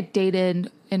don't think I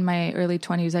dated in my early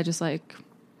 20s. I just like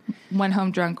went home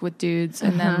drunk with dudes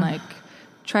and then like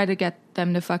tried to get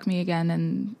them to fuck me again,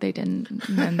 and they didn't.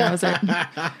 And then that was it.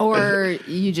 Or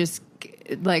you just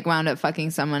like wound up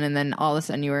fucking someone, and then all of a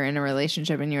sudden you were in a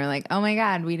relationship and you were like, oh my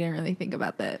God, we didn't really think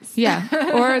about this. Yeah.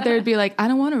 Or there'd be like, I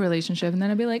don't want a relationship. And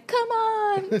then I'd be like, come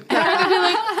on. And I'd be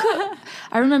like,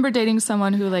 I remember dating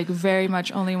someone who like very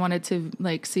much only wanted to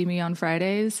like see me on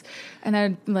Fridays. And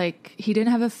I'd like, he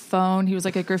didn't have a phone. He was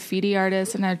like a graffiti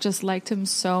artist, and I just liked him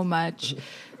so much.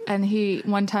 And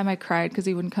one time I cried because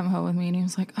he wouldn't come home with me, and he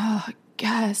was like, oh, I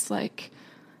guess like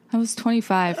I was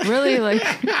 25, really like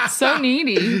so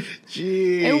needy.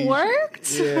 Jeez. It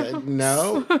worked. Yeah,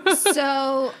 no.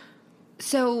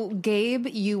 So Gabe,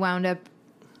 you wound up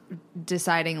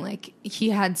deciding like he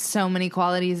had so many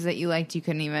qualities that you liked, you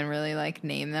couldn't even really like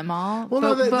name them all.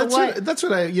 Well, that's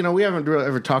what I, we haven't really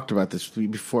ever talked about this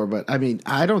before, but I mean,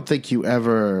 I don't think you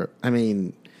ever,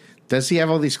 does he have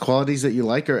all these qualities that you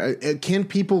like, or can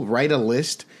people write a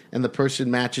list and the person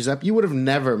matches up? You would have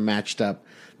never matched up,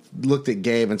 looked at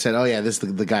Gabe and said, oh yeah, this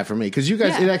is the guy for me. Because you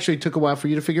guys, It actually took a while for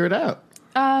you to figure it out.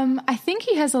 I think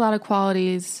he has a lot of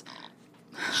qualities.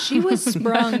 She was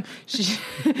sprung.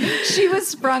 She was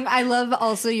sprung. I love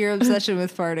also your obsession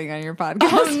with farting on your podcast.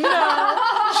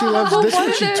 Oh, no. She loves this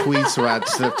when she tweets about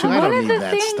stuff too. I don't need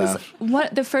that stuff.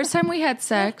 The first time we had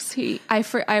sex,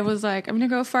 I was like, I'm gonna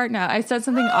go fart now. I said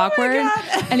something awkward,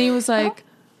 and he was like,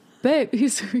 babe,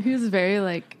 he's very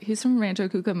like, he's from Rancho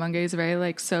Cucamonga. He's very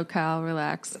like SoCal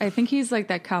relaxed. I think he's like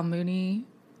that Cal Mooney.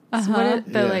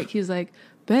 Like he's like,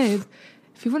 babe,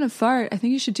 if you want to fart, I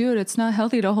think you should do it. It's not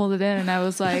healthy to hold it in. And I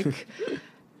was like,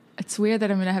 it's weird that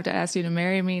I'm going to have to ask you to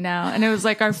marry me now. And it was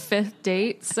like our 5th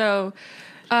date. So,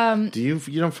 you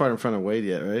don't fart in front of Wade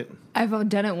yet, right? I've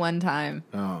done it one time.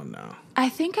 Oh no. I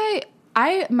think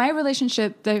my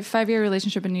relationship, the 5-year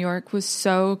relationship in New York, was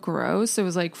so gross. It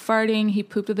was like farting. He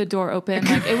pooped with the door open.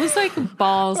 Like it was like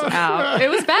balls out. It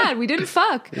was bad. We didn't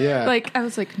fuck. Yeah. Like I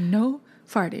was like, no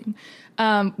farting.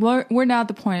 We're now at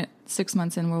the point 6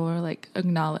 months in where we're like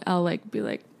acknowledge. I'll like be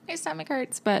like, my stomach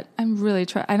hurts, but I'm really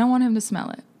trying. I don't want him to smell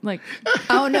it. Like,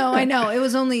 oh no, I know. It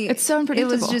was only. It's so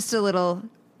unpredictable. It was just a little.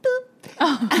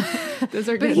 Oh, those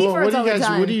are good. But he farts all the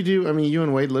time. What do you do? I mean, you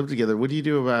and Wade live together. What do you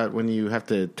do about when you have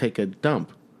to take a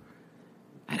dump?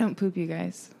 I don't poop, you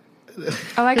guys.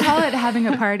 Oh, I call it having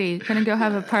a party. Gonna go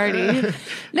have a party.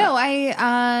 No,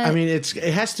 I mean, it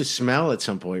has to smell at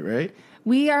some point, right?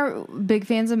 We are big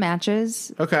fans of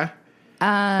matches. Okay.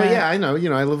 But yeah, I know.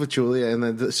 I live with Julia, and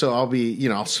then so I'll be,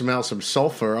 I'll smell some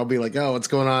sulfur. I'll be like, oh, what's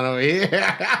going on over here?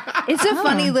 It's a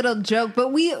funny little joke, but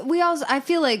we also, I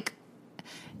feel like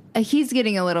he's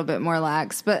getting a little bit more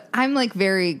lax, but I'm like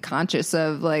very conscious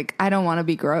of like, I don't want to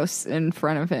be gross in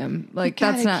front of him. Like you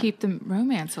that's not keep the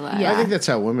romance alive. Yeah. I think that's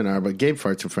how women are, but Gabe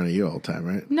farts in front of you all the time,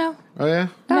 right? No. Oh yeah?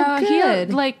 No,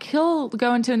 good. he'll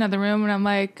go into another room and I'm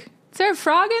like, is there a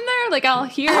frog in there? Like I'll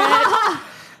hear it.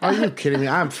 Are you kidding me?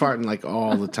 I'm farting like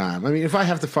all the time. I mean, if I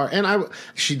have to fart, and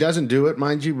she doesn't do it,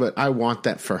 mind you, but I want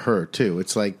that for her too.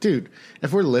 It's like, dude,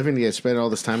 if we're living together, spend all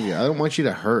this time together, I don't want you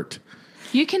to hurt.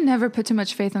 You can never put too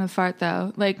much faith in a fart,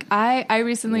 though. Like, I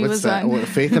recently What's was that? on...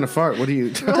 Faith in a fart? What are you...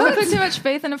 Don't put too much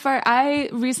faith in a fart. I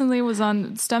recently was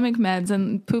on stomach meds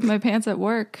and pooped my pants at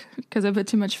work because I put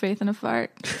too much faith in a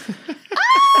fart.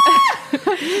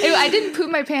 I didn't poop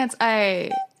my pants.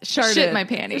 I shit my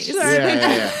panties.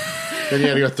 Yeah. Then you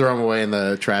had to go throw them away in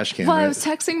the trash can. Well, right? I was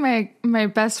texting my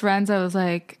best friends. I was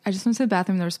like, I just went to the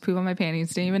bathroom. There was poop on my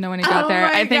panties. Didn't even know when I got there.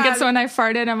 I think it's when I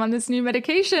farted. I'm on this new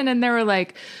medication. And they were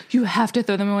like, you have to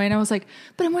throw them away. And I was like,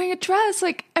 but I'm wearing a dress.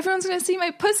 Like, everyone's going to see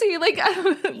my pussy. Like,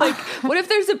 what if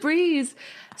there's a breeze?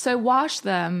 So I washed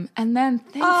them. And then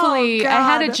thankfully I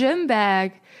had a gym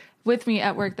bag with me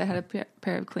at work that had a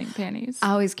pair of clean panties. I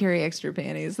always carry extra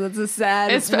panties. That's a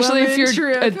sad, especially if you're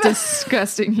trip. a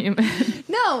disgusting human.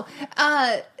 No,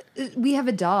 we have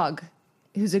a dog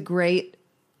who's a great.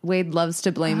 Wade loves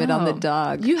to blame it on the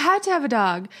dog. You had to have a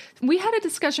dog. We had a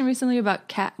discussion recently about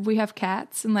cat. We have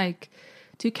cats, and like,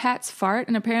 do cats fart?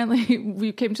 And apparently,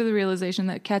 we came to the realization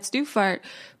that cats do fart,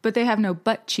 but they have no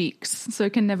butt cheeks, so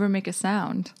it can never make a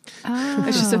sound. Oh.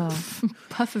 It's just a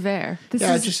puff of air.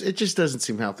 It just doesn't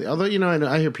seem healthy. Although,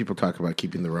 I hear people talk about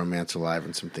keeping the romance alive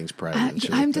and some things private.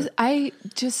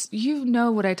 You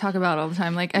know what I talk about all the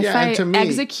time. Like, if I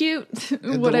execute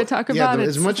what I talk about,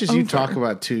 as much as you talk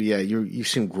about too, you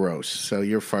seem gross. So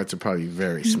your farts are probably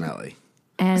very smelly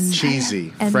and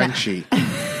cheesy, and Frenchy.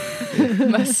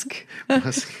 Musk.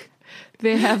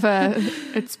 They have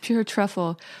it's pure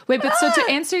truffle. Wait, but so to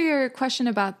answer your question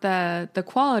about the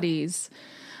qualities,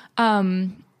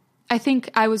 I think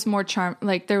I was more charmed.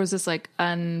 Like, there was this like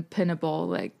unpinnable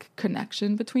like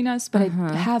connection between us, but I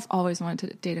have always wanted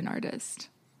to date an artist.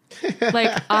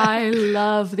 Like, I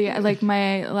love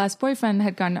my last boyfriend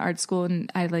had gone to art school,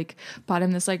 and I like bought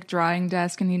him this like drawing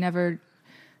desk, and he never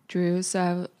drew.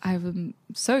 So I'm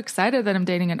so excited that I'm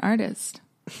dating an artist.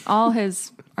 All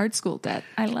his art school debt.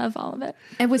 I love all of it.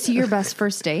 And was he your best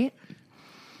first date?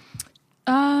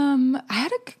 I had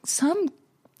some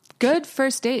good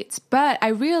first dates, but I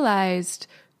realized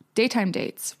daytime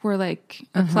dates were like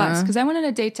a plus, because I went on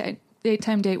a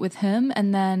daytime date with him,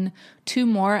 and then 2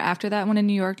 more after that, one in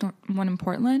New York, one in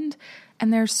Portland,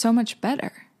 and they're so much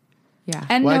better. Yeah.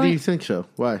 And why do you think so?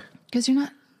 Why? Because you're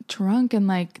not drunk, and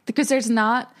like, because there's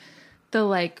not the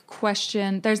like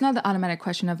question, there's not the automatic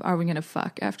question of, are we going to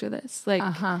fuck after this? Like,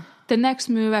 the next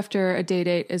move after a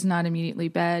date is not immediately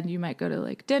bed. You might go to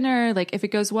like dinner. Like, if it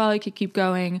goes well, you could keep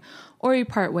going, or you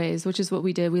part ways, which is what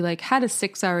we did. We like had a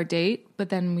 6-hour date, but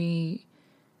then we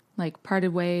like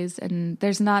parted ways, and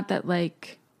there's not that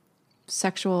like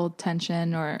sexual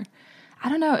tension, or I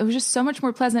don't know. It was just so much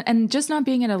more pleasant, and just not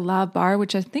being at a loud bar,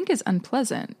 which I think is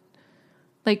unpleasant.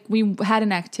 Like, we had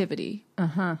an activity.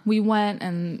 We went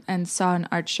and saw an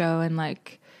art show, and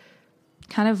like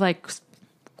kind of like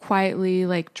quietly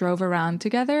like drove around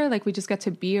together. Like, we just got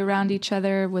to be around each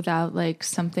other without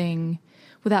feeling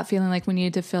like we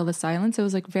needed to fill the silence. It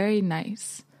was like very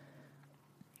nice.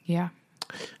 Yeah.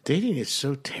 Dating is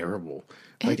so terrible.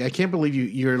 Like, I can't believe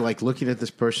you're like looking at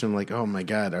this person like, oh my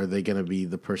God, are they going to be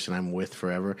the person I'm with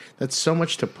forever? That's so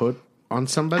much to put on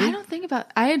somebody. I don't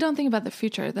think about the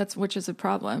future. Which is a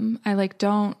problem. I like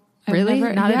don't really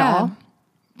not at all.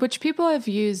 Which people have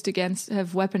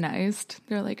weaponized.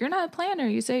 They're like, you're not a planner.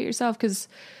 You say it yourself. Because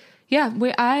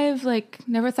I've like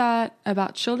never thought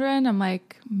about children. I'm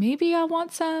like, maybe I'll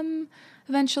want some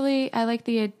eventually.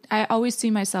 I always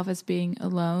see myself as being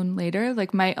alone later.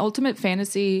 Like, my ultimate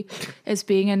fantasy is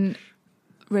being a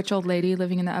rich old lady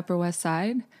living in the Upper West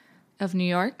Side of New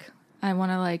York. I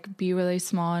want to like be really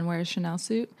small and wear a Chanel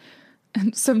suit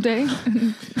and someday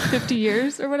in 50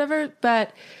 years or whatever.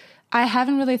 But I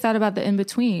haven't really thought about the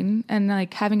in-between and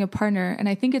like having a partner. And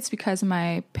I think it's because of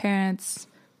my parents,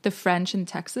 the French and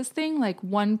Texas thing. Like,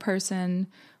 one person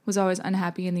was always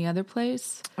unhappy in the other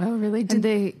place. Oh, really? Did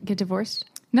they get divorced?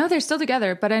 No, they're still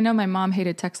together. But I know my mom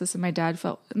hated Texas, and my dad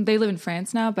they live in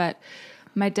France now. But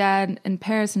my dad in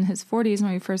Paris in his 40s,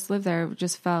 when we first lived there,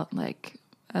 just felt like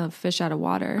a fish out of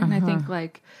water. And I think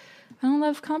like, I don't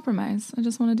love compromise. I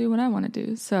just want to do what I want to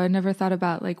do. So I never thought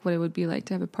about like what it would be like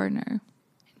to have a partner.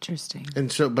 Interesting.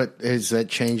 And so, but has that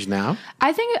changed now?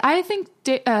 I think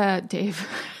Dave.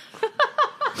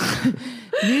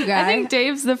 You guy. I think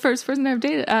Dave's the first person I've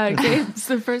dated. Gabe's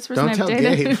the first person I've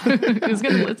dated. Who's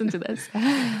going to listen to this?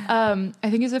 I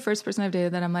think he's the first person I've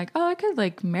dated that I'm like, oh, I could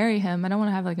like marry him. I don't want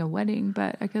to have like a wedding,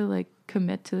 but I could like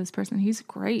commit to this person. He's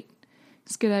great.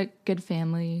 He's good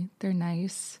family. They're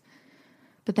nice.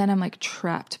 But then I'm like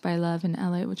trapped by love in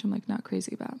LA, which I'm like not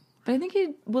crazy about. But I think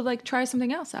he would like try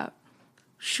something else out.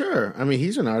 Sure. I mean,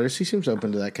 he's an artist. He seems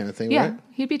open to that kind of thing, yeah, right?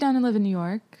 He'd be down and live in New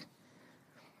York.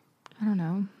 I don't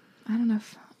know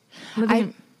if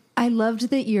I loved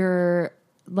that you're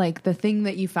like the thing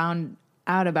that you found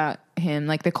out about him,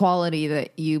 like the quality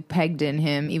that you pegged in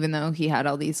him, even though he had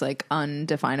all these like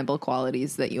undefinable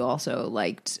qualities that you also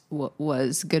liked,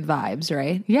 was good vibes,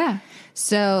 right? Yeah.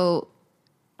 So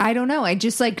I don't know. I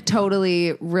just like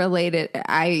totally related.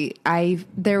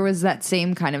 There was that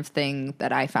same kind of thing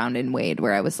that I found in Wade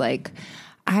where I was like,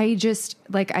 to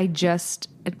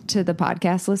the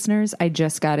podcast listeners, I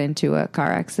just got into a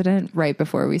car accident right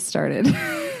before we started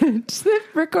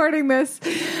recording this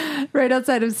right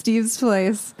outside of Steve's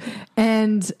place.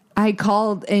 And I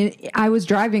called, and I was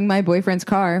driving my boyfriend's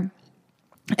car,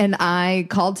 and I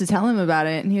called to tell him about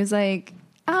it. And he was like,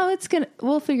 oh,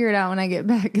 we'll figure it out when I get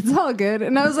back. It's all good.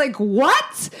 And I was like,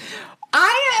 what?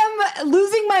 I am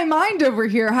losing my mind over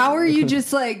here. How are you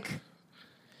just like,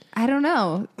 I don't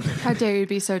know. How dare you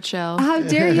be so chill? How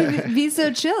dare you be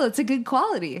so chill? It's a good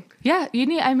quality. Yeah.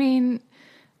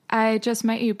 I just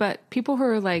met you, but people who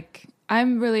are like,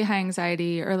 I'm really high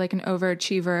anxiety or like an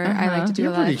overachiever. I like to do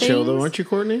a lot of things. You're pretty chill though, aren't you,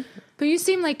 Courtney? But you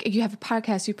seem like you have a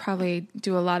podcast. You probably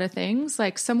do a lot of things.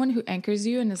 Like someone who anchors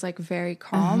you and is like very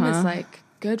calm is like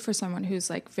good for someone who's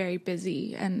like very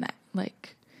busy and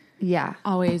like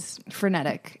always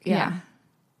frenetic. Yeah.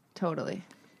 Totally.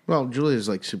 Well, Julia's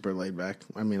like super laid back.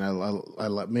 I mean, I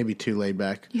maybe too laid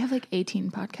back. You have like 18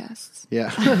 podcasts.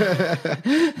 Yeah.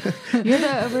 You're the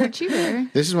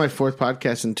overachiever. This is my 4th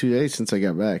podcast in 2 days since I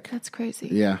got back. That's crazy.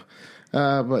 Yeah.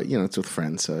 But it's with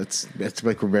friends, so it's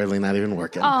like we're barely not even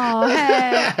working. Oh,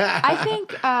 hey. I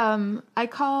think I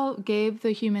call Gabe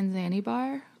the human Zanny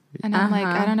bar, and I'm like,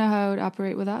 I don't know how I would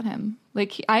operate without him.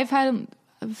 Like, I've had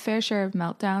a fair share of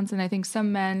meltdowns, and I think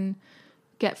some men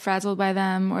get frazzled by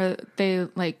them, or they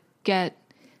like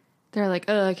they're like,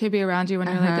 oh, I can't be around you when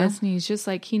you're like this. And he's just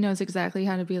like, he knows exactly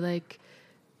how to be like,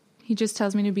 he just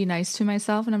tells me to be nice to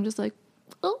myself, and I'm just like,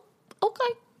 oh,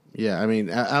 okay. Yeah, I mean,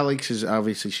 Alix is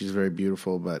obviously, she's very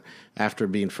beautiful, but after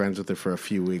being friends with her for a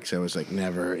few weeks, I was like,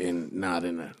 not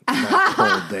in a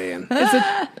cold day. And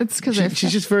it's because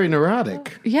she's just very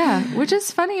neurotic. Yeah, which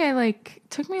is funny.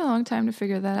 Took me a long time to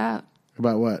figure that out.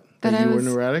 About what? That you were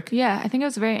neurotic? Yeah, I think I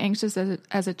was very anxious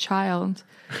as a child,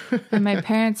 and my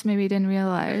parents maybe didn't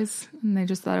realize, and they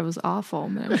just thought it was awful,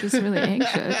 but I was just really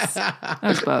anxious. I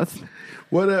was both.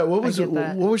 What was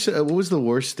the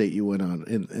worst date you went on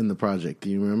in the project? Do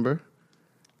you remember?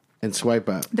 And swipe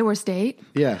out. The worst date?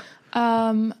 Yeah.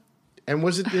 And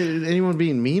was it anyone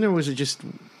being mean, or was it just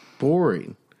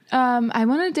boring? I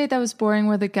went on a date that was boring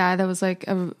with a guy that was like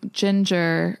a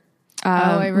ginger.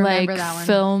 I remember that one.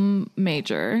 Film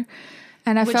major.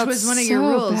 And which was one of your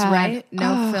rules, bad. Right?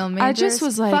 No film majors. I just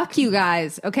was like, fuck you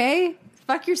guys, okay?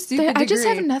 Fuck your stupid degree. I just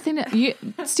have nothing to...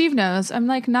 Steve knows. I'm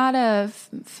like not a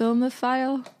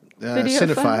filmophile.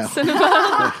 Cinephile.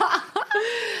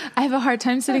 I have a hard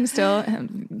time sitting still.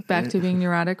 Back to being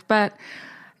neurotic. But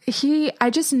I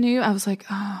just knew, I was like,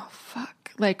 oh, fuck.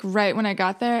 Like right when I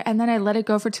got there, and then I let it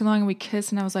go for too long, and we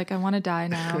kissed, and I was like, I want to die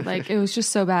now. Like it was just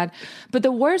so bad. But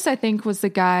the worst, I think, was the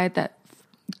guy that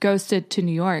ghosted to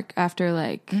New York after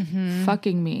like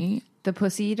fucking me. The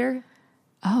pussy eater?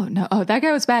 Oh no! Oh, that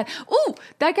guy was bad. Ooh,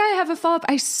 that guy. I have a follow up.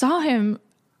 I saw him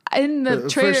in the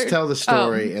trailer. First, tell the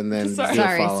story, and then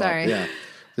sorry. Yeah,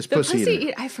 this pussy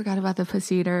eater. I forgot about the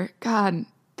pussy eater. God,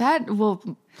 that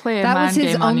will play a that mind was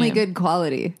his game on only you. Good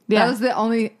quality. Yeah. That was the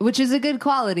only, which is a good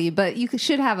quality, but you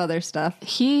should have other stuff.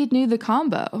 He knew the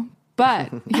combo, but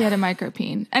he had a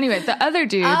McAlpine. Anyway, the other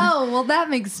dude. Oh, well, that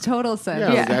makes total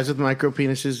sense. Yeah, the guys with micro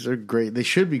penises are great. They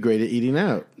should be great at eating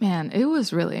out. Man, it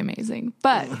was really amazing.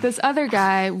 But this other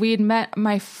guy, we'd met,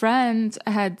 my friend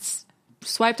had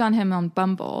swiped on him on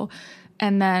Bumble,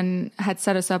 and then had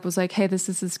set us up, was like, hey, this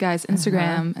is this guy's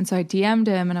Instagram. And so I DM'd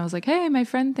him, and I was like, hey, my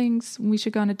friend thinks we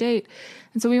should go on a date.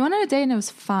 And so we went on a date, and it was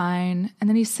fine. And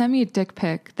then he sent me a dick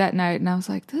pic that night, and I was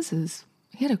like,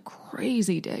 he had a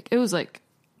crazy dick. It was like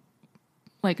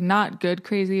not good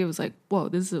crazy. It was like, whoa,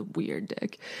 this is a weird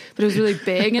dick. But it was really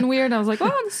big and weird. And I was like,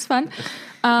 oh, this is fun.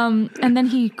 And then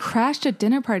he crashed a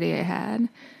dinner party I had,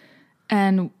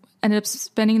 and ended up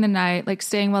spending the night, like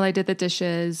staying while I did the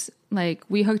dishes. Like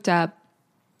we hooked up.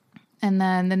 And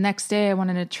then the next day I went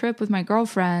on a trip with my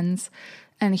girlfriends,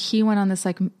 and he went on this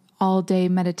like all day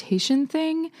meditation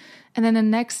thing. And then the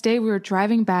next day we were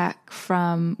driving back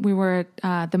we were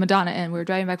at the Madonna Inn. We were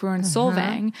driving back. We were in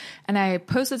Solvang, and I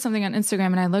posted something on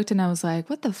Instagram, and I looked, and I was like,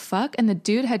 what the fuck? And the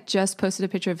dude had just posted a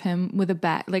picture of him with a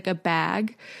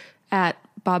bag at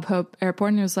Bob Hope Airport.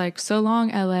 And he was like, so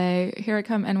long, LA, here I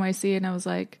come, NYC. And I was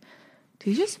like,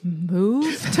 did he just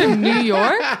move to New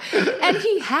York?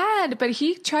 And but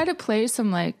he tried to play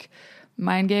some like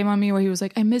mind game on me where he was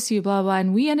like, I miss you, blah, blah.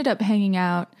 And we ended up hanging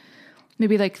out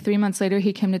maybe like 3 months later,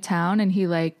 he came to town and he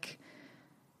like,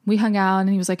 we hung out and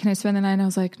he was like, can I spend the night? And I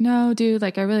was like, no, dude,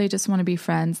 like I really just want to be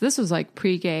friends. This was like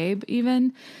pre-Gabe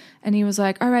even. And he was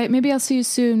like, all right, maybe I'll see you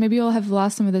soon. Maybe you'll have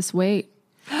lost some of this weight.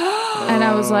 And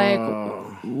I was like,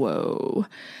 whoa.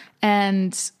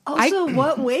 And also,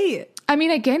 what weight? I mean,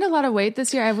 I gained a lot of weight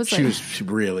this year. I was she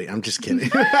really, I'm just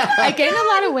kidding. I gained a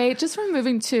lot of weight just from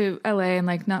moving to LA and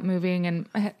like not moving, and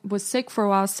I was sick for a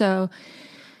while. So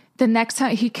the next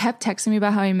time he kept texting me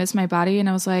about how he missed my body, and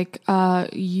I was like,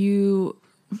 you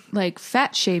like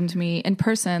fat shamed me in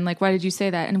person. Like, why did you say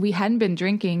that? And we hadn't been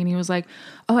drinking, and he was like,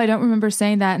 oh, I don't remember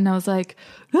saying that. And I was like,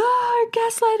 you're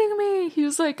gaslighting me. He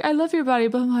was like, I love your body,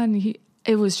 blah, blah. And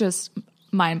it was just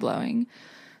mind blowing.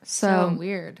 So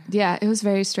weird. Yeah, it was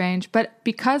very strange. But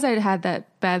because I'd had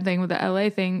that bad thing with the LA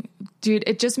thing, dude,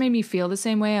 it just made me feel the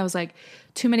same way. I was like,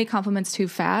 too many compliments too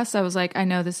fast. I was like, I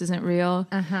know this isn't real.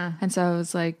 And so I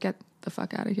was like, get the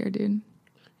fuck out of here, dude.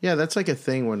 Yeah, that's like a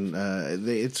thing when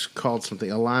it's called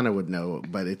something. Alana would know,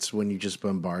 but it's when you just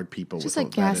bombard people just with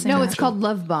like gassing. No, it's called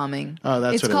love bombing. Oh,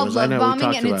 that's it's what called it was. love I know,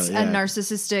 bombing, and it's it, a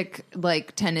narcissistic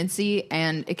like tendency,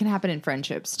 and it can happen in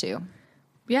friendships too.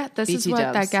 Yeah, this BT is what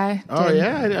dubs. that guy did. Oh,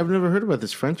 yeah? I've never heard about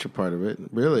this friendship part of it.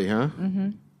 Really, huh? Mm-hmm.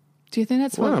 Do you think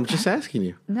that's what? I'm just asking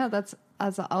you. No, that's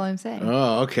all I'm saying.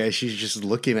 Oh, okay. She's just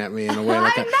looking at me in a way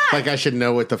like I should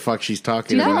know what the fuck she's talking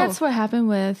Do you about. think that's what happened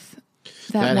with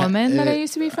that woman that I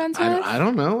used to be friends with? I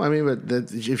don't know. I mean,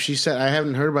 but if she said, I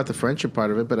haven't heard about the friendship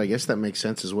part of it, but I guess that makes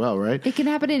sense as well, right? It can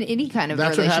happen in any kind of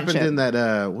That's relationship. what happened in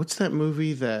that, what's that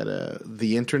movie,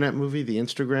 the internet movie, the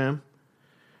Instagram?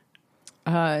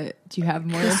 Do you have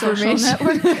more information?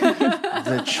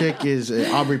 The chick is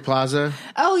Aubrey Plaza.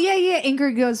 Oh, yeah.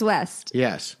 Ingrid Goes West.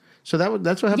 Yes. So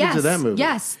that's what happened to that movie.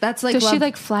 Yes, that's like. Does she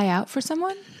like fly out for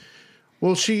someone?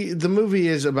 Well, the movie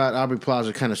is about Aubrey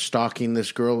Plaza kind of stalking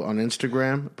this girl on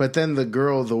Instagram, but then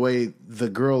the way the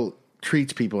girl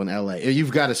treats people in LA.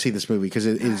 You've got to see this movie because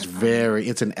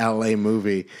it's an LA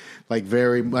movie. Like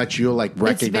very much you'll like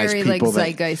recognize it's very, people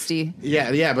like zeitgeisty.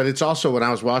 Yeah, but it's also when I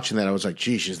was watching that I was like,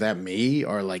 geez, is that me?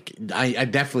 Or like I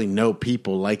definitely know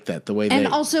people like that the way and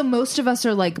also most of us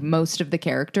are like most of the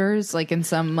characters like in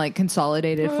some like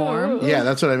consolidated form. Yeah,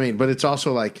 that's what I mean. But it's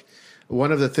also like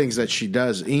one of the things that she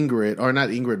does, Ingrid, or not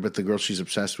Ingrid, but the girl she's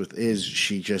obsessed with is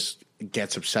she just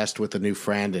gets obsessed with a new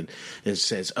friend and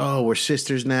says, "Oh, we're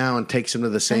sisters now," and takes them to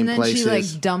the same places. And then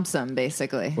she like dumps them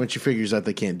basically when she figures out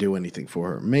they can't do anything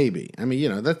for her. Maybe. I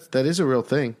mean, that is a real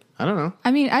thing. I don't know. I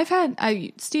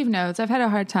mean, Steve knows I've had a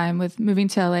hard time with moving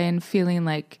to LA and feeling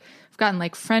like I've gotten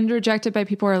like friend rejected by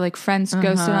people or like friends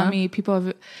ghosted on me.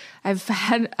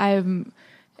 I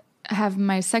have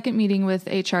my second meeting with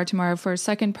HR tomorrow for a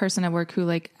second person at work who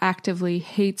like actively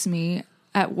hates me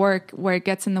at work, where it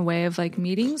gets in the way of like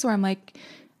meetings where I'm like,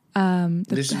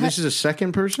 this is a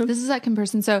second person? This is a second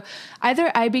person. So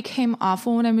either I became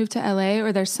awful when I moved to LA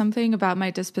or there's something about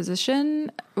my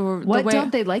disposition or what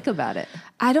don't they like about it?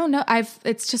 I don't know.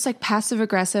 It's just like passive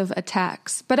aggressive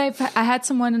attacks, but I had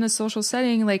someone in a social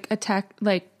setting like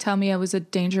tell me I was a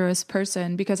dangerous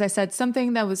person because I said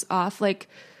something that was off. Like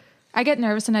I get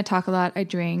nervous and I talk a lot. I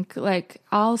drink. Like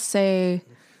I'll say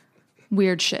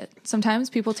weird shit. Sometimes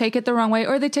people take it the wrong way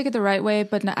or they take it the right way,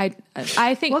 but I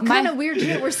think what kind of weird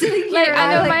shit we're sitting here. Like,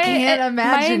 I know can't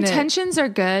imagine my intentions are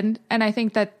good, and I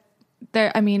think that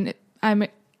I'm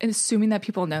assuming that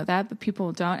people know that, but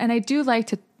people don't. And I do like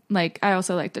to I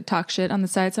also like to talk shit on the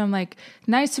side. So I'm like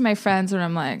nice to my friends when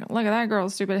I'm like, look at that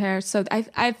girl's stupid hair. So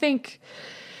I think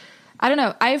I don't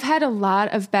know. I've had a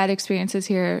lot of bad experiences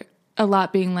here. A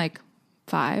lot being like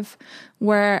 5,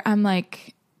 where I'm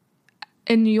like.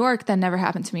 In New York, that never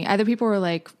happened to me. Either people were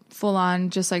like full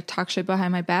on just like talk shit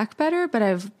behind my back better, but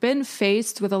I've been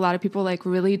faced with a lot of people like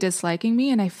really disliking me,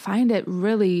 and I find it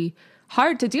really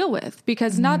hard to deal with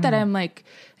because not that I'm like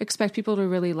expect people to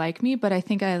really like me, but I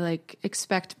think I like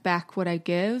expect back what I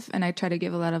give, and I try to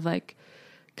give a lot of like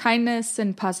kindness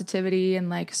and positivity and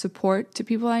like support to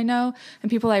people I know and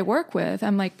people I work with.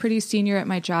 I'm like pretty senior at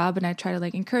my job, and I try to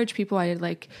like encourage people. I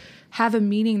like have a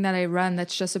meeting that I run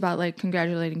that's just about like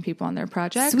congratulating people on their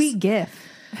projects. Sweet gift.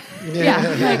 Yeah,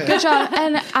 like good job.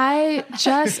 And I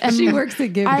just she works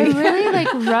at Gibby. I really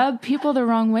like rub people the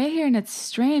wrong way here, and it's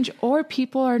strange. Or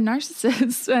people are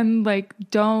narcissists and like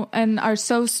don't and are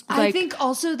so like I think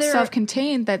also they're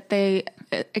self-contained that they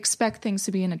expect things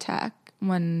to be an attack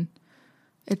when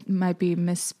it might be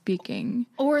misspeaking.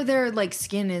 Or their like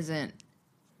skin is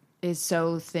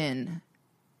so thin.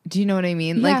 Do you know what I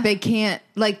mean? Yeah. Like they can't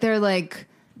they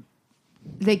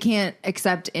can't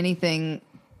accept anything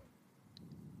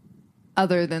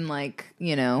other than like,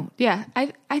 Yeah,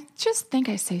 I just think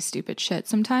I say stupid shit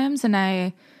sometimes, and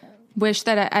I wish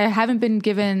that I haven't been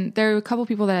given. There are a couple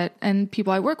people and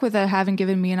people I work with that haven't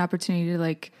given me an opportunity to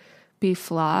like be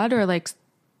flawed or like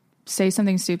say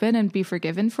something stupid and be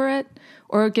forgiven for it,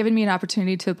 or given me an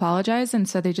opportunity to apologize. And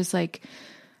so they just like,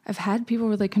 I've had people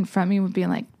really confront me with being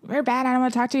like, "We're bad. I don't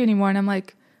want to talk to you anymore." And I'm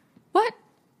like, what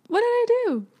did I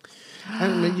do? I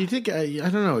mean, you think, I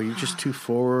don't know, are you just too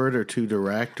forward or too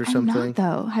direct or something? I'm not,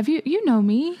 though. Have you know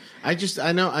me? I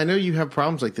know you have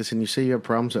problems like this, and you say you have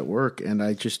problems at work, and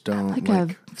I just don't I'm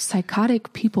like a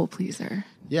psychotic people pleaser.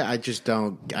 Yeah,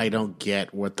 I don't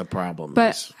get what the problem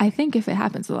but is. But I think if it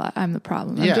happens a lot, I'm the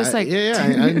problem. I'm yeah, just like,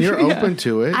 and you're open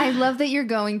to it. I love that you're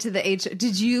going to the HR.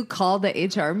 Did you call the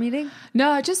HR meeting?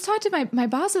 No, I just talked to my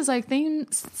boss. Is like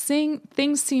things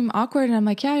seem awkward, and I'm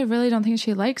like, yeah, I really don't think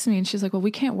she likes me. And she's like, well,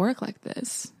 we can't work like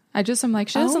this. I'm like,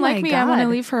 she doesn't like me. God. I want to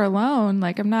leave her alone.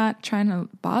 Like, I'm not trying to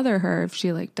bother her if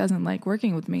she like doesn't like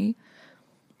working with me.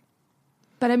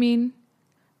 But I mean,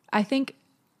 I think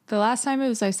the last time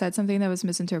I said something that was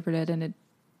misinterpreted and it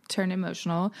turned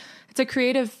emotional. It's a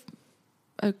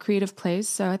creative place,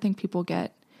 so I think people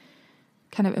get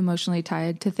kind of emotionally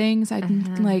tied to things.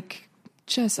 I'm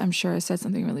sure I said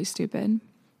something really stupid.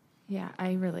 Yeah,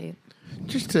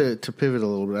 Just to pivot a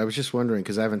little bit, I was just wondering,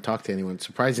 because I haven't talked to anyone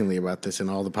surprisingly about this in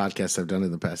all the podcasts I've done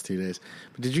in the past 2 days.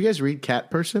 But did you guys read Cat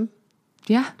Person?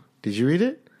 Yeah. Did you read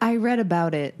it? I read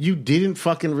about it. You didn't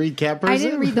fucking read Cat Person? I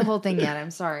didn't read the whole thing yet. I'm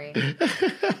sorry.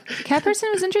 Cat Person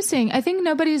was interesting. I think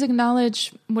nobody's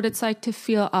acknowledged what it's like to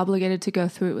feel obligated to go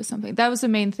through it with something. That was the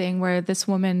main thing, where this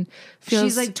woman feels...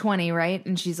 She's like 20, right?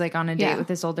 And she's like on a date with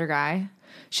this older guy.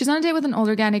 She's on a date with an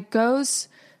older guy, and it goes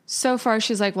so far.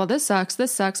 She's like, well, this sucks.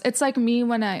 It's like me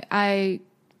when I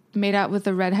made out with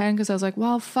the redhead, because I was like,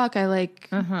 well, fuck, I like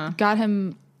got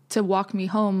him to walk me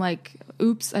home. Like,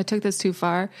 oops, I took this too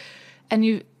far. And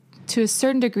you... to a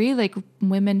certain degree, like,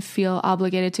 women feel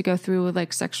obligated to go through with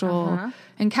like sexual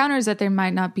encounters that they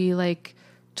might not be like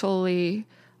totally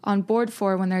on board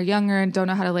for when they're younger and don't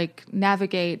know how to like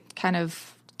navigate kind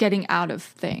of getting out of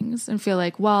things and feel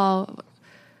like, well,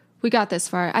 we got this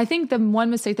far. I think the one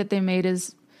mistake that they made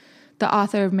is the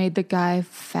author made the guy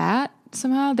fat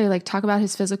somehow. They like talk about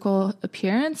his physical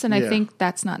appearance, and I think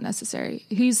that's not necessary.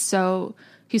 He's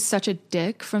such a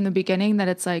dick from the beginning that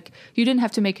it's like you didn't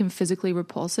have to make him physically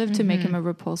repulsive to make him a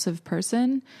repulsive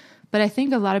person. But I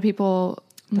think a lot of people...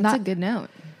 That's a good note.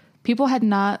 People had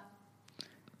not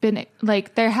been...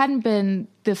 like, there hadn't been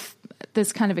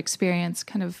this kind of experience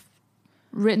kind of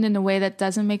written in a way that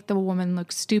doesn't make the woman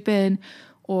look stupid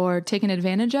or taken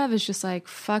advantage of. It's just like,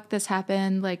 fuck, this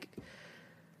happened. Like,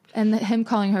 and him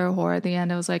calling her a whore at the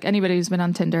end, I was like, anybody who's been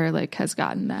on Tinder like has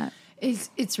gotten that.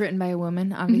 It's written by a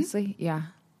woman, obviously. Yeah.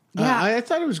 Yeah, I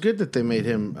thought it was good that they made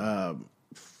him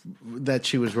that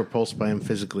she was repulsed by him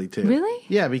physically too. Really?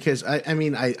 Yeah, because I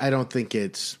mean I don't think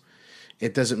it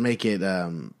doesn't make it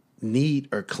neat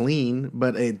or clean,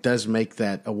 but it does make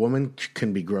that a woman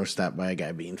can be grossed out by a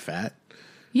guy being fat.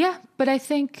 Yeah, but I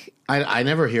think I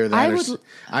never hear that.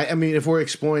 I mean, if we're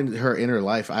exploring her inner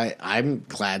life, I'm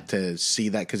glad to see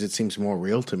that because it seems more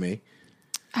real to me.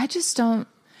 I just don't.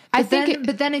 But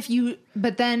then if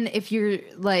you're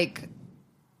like,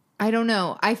 I don't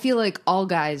know. I feel like all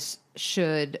guys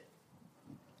should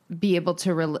be able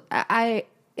to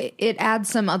it adds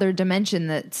some other dimension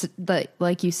that,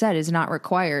 like you said, is not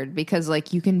required, because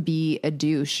like you can be a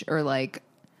douche or like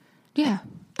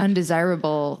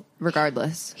undesirable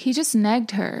regardless. He just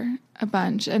nagged her a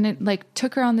bunch, and it like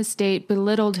took her on this date,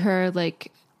 belittled her,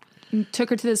 like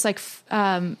took her to this like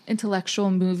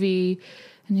intellectual movie.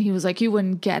 And he was like, you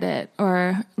wouldn't get it.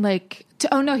 Or like,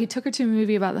 he took her to a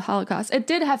movie about the Holocaust. It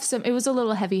did have it was a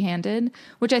little heavy handed,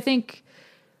 which I think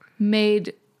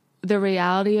made the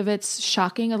reality of it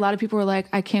shocking. A lot of people were like,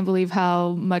 I can't believe how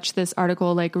much this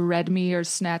article like read me or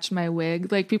snatched my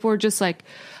wig. Like people were just like,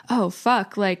 oh,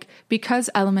 fuck. Like, because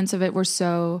elements of it were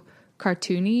so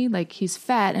cartoony, like he's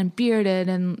fat and bearded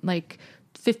and like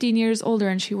 15 years older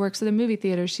and she works at a movie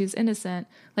theater. She's innocent,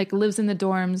 like lives in the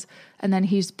dorms. And then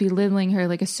he's belittling her,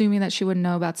 like assuming that she wouldn't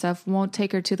know about stuff, won't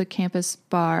take her to the campus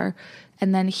bar.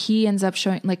 And then he ends up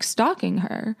stalking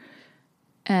her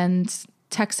and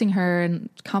texting her and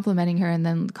complimenting her and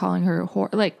then calling her a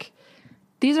whore. Like,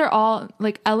 these are all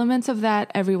like elements of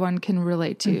that everyone can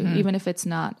relate to, even if it's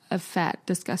not a fat,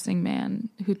 disgusting man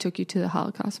who took you to the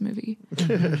Holocaust movie,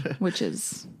 which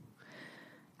is,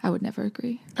 I would never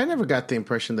agree. I never got the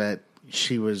impression that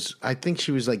I think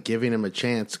she was like giving him a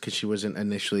chance because she wasn't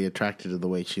initially attracted to the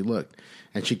way she looked.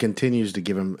 And she continues to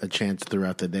give him a chance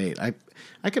throughout the date.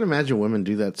 I can imagine women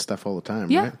do that stuff all the time,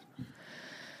 right?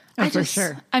 For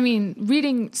sure. I mean,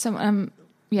 reading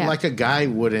like a guy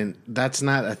wouldn't. That's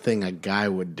not a thing a guy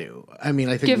would do. I mean,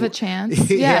 I think give a chance.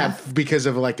 Yeah, because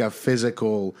of like a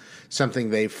physical something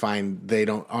they find they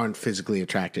aren't physically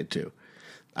attracted to.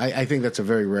 I think that's a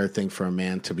very rare thing for a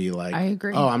man to be like, I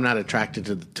agree. Oh, I'm not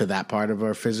attracted to that part of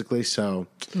her physically, so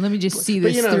let me just see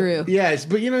this through. Yes,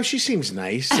 but she seems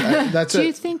nice. Do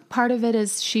you think part of it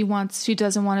is she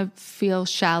doesn't want to feel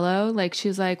shallow? Like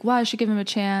she's like, well, I should give him a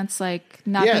chance, like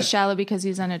not be shallow because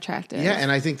he's unattractive. Yeah, and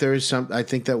I think I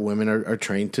think that women are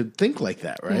trained to think like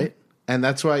that, right? Yeah. And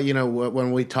that's why,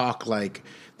 when we talk like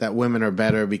that women are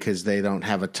better because they don't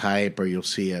have a type, or you'll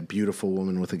see a beautiful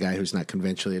woman with a guy who's not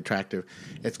conventionally attractive.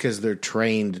 It's because they're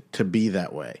trained to be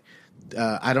that way.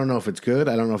 I don't know if it's good.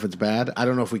 I don't know if it's bad. I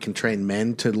don't know if we can train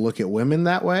men to look at women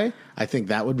that way. I think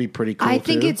that would be pretty cool. I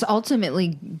think it's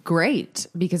ultimately great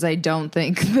because I don't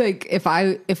think like if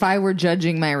I were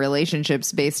judging my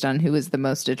relationships based on who is the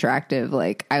most attractive,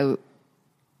 like I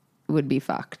would be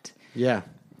fucked. Yeah.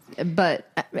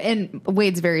 And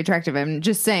Wade's very attractive. I'm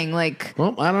just saying, like.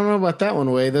 Well, I don't know about that one,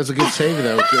 Wade. That was a good save,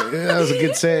 though. That was a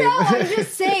good save. No, I'm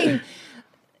just saying.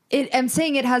 I'm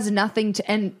saying it has nothing to.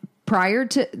 And prior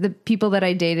to the people that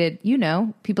I dated,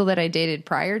 people that I dated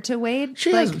prior to Wade,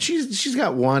 she's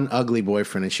got one ugly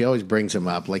boyfriend, and she always brings him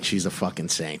up like she's a fucking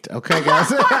saint. Okay, guys.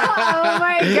 Oh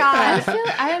my god.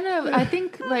 I don't know. I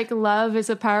think like love is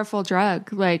a powerful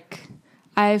drug. Like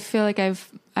I feel like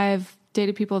I've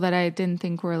dated people that I didn't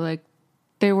think were like,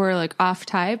 they were like off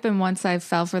type, and once I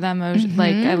fell for them, I was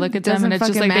like, I look at them and it's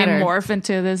just like they morph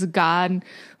into this god.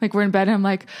 Like we're in bed and I'm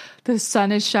like, the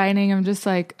sun is shining. I'm just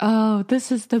like, oh, this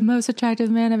is the most attractive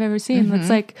man I've ever seen. It's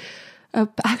like,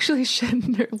 actually,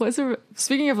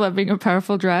 speaking of love being a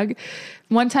powerful drug,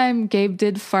 one time Gabe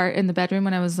did fart in the bedroom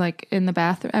when I was like in the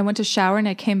bathroom. I went to shower and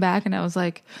I came back and I was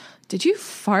like, did you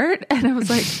fart? And I was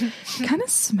like, it kind of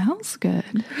smells good.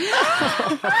 And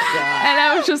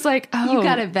I was just like, oh. You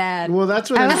got it bad. Well, that's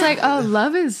what I was like, oh,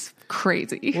 love is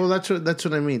crazy. Well, that's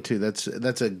what I mean, too.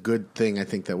 That's a good thing, I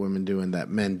think, that women do and that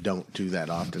men don't do that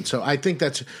often. So I think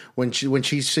that's when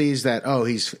she sees that, oh,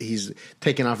 he's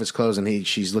taking off his clothes and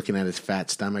she's looking at his fat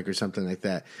stomach or something like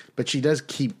that. But she does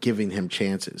keep giving him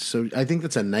chances. So I think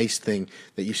that's a nice thing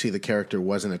that you see the character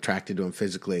wasn't attracted to him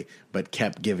physically but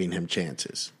kept giving him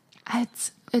chances.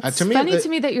 It's funny to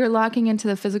me that you're locking into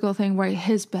the physical thing where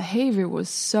his behavior was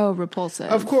so repulsive.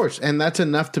 Of course, and that's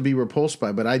enough to be repulsed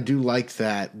by. But I do like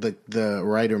that the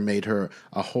writer made her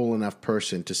a whole enough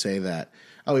person to say that,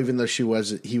 oh, even though he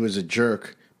was a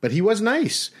jerk, but he was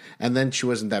nice. And then she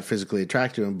wasn't that physically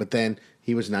attracted to him, but then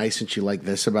he was nice and she liked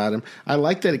this about him. I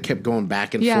like that it kept going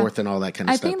back and forth and all that kind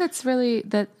of stuff. I think that's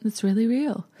really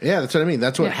real. Yeah, that's what I mean.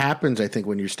 That's what happens, I think,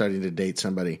 when you're starting to date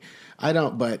somebody.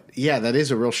 But yeah, that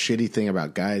is a real shitty thing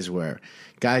about guys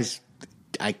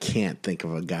I can't think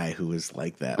of a guy who is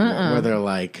like that. Where they're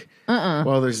like,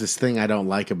 well, there's this thing I don't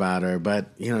like about her, but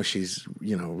she's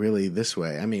really this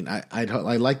way. I mean, I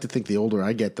like to think the older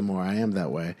I get, the more I am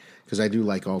that way, because I do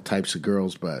like all types of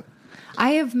girls. But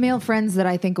I have male friends that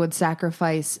I think would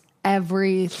sacrifice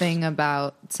everything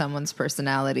about someone's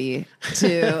personality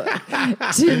to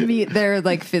meet their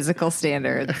like physical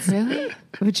standards. Really?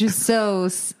 Which is so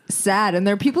sad. And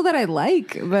they're people that I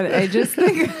like, but I just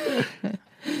think.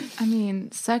 I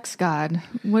mean, sex god.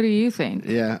 What do you think?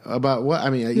 Yeah, about what? I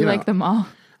mean, you like them all?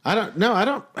 I don't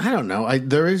know.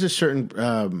 There is a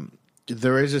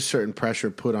certain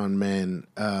pressure put on men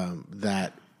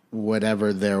that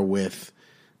whatever they're with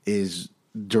is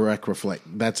direct reflect.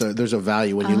 There's a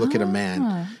value when you look at a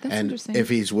man, and if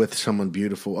he's with someone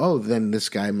beautiful, then this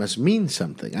guy must mean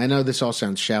something. I know this all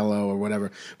sounds shallow or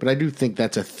whatever, but I do think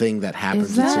that's a thing that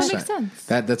happens in society. Makes sense.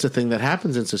 That's a thing that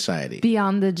happens in society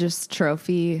beyond the just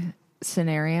trophy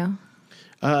scenario.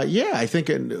 Yeah, I think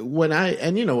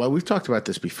we've talked about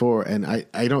this before, and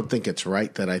I don't think it's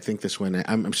right that I think this way.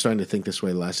 I'm starting to think this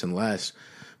way less and less,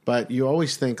 but you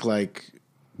always think like,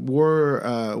 we're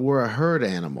a herd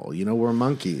animal, we're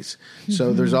monkeys.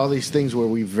 So there's all these things where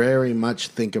we very much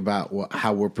think about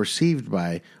how we're perceived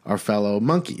by our fellow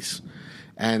monkeys.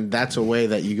 And that's a way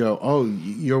that you go, oh,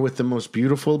 you're with the most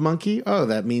beautiful monkey? Oh,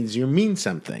 that means you mean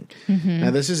something.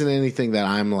 Now, this isn't anything that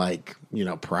I'm like,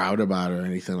 proud about or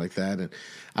anything like that. And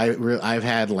I've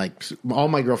had like all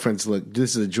my girlfriends look.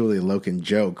 This is a Julia Loken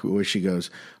joke where she goes,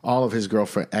 all of his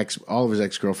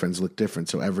ex-girlfriends look different,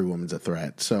 so every woman's a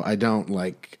threat. So I don't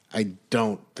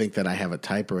think that I have a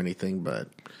type or anything, but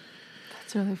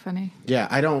that's really funny. Yeah,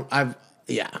 I don't.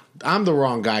 Yeah, I'm the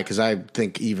wrong guy because I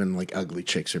think even like ugly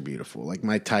chicks are beautiful. Like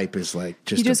my type is like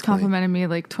just. You just complimented me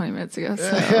like 20 minutes ago, so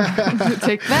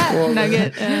take that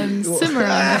nugget and simmer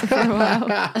on it for a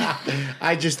while.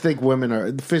 I just think women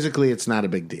are physically. It's not a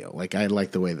big deal. Like I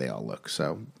like the way they all look,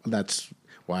 so that's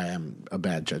why I'm a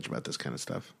bad judge about this kind of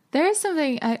stuff. There is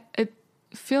something. It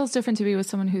feels different to be with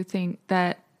someone who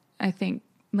I think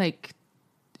like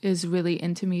is really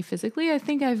into me physically. I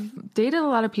think I've dated a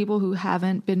lot of people who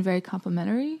haven't been very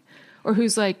complimentary or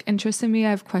whose like interest in me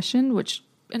I've questioned, which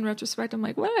in retrospect, I'm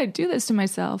like, why did I do this to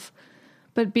myself?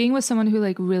 But being with someone who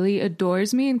like really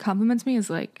adores me and compliments me is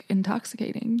like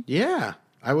intoxicating. Yeah.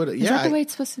 I would. Is that the way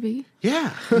it's supposed to be?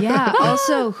 Yeah. Yeah.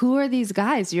 Also, who are these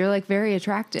guys? You're like very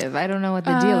attractive. I don't know what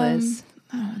the deal is.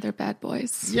 Oh, they're bad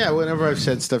boys. Yeah, whenever I've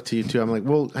said stuff to you too, I'm like,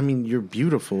 well, I mean, you're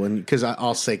beautiful, and because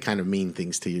I'll say kind of mean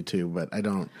things to you too, but I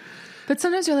don't. But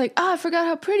sometimes you're like, I forgot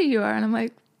how pretty you are, and I'm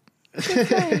like,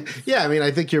 okay. Yeah, I mean,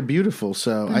 I think you're beautiful,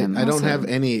 so I don't have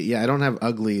any. Yeah, I don't have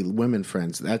ugly women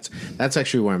friends. That's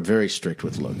actually where I'm very strict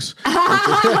with looks.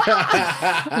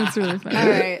 That's really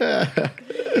funny.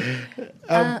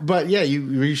 All right. But yeah,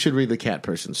 you should read the cat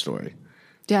person story.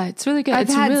 Yeah, it's really good. I've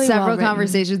it's had really several well-written.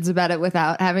 conversations about it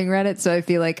without having read it, so I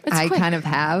feel like I quick. kind of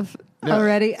have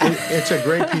already. It's a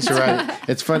great piece of writing.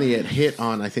 It's funny. It hit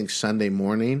on, I think, Sunday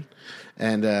morning.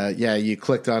 And yeah, you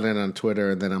clicked on it on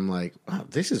Twitter, and then I'm like, wow,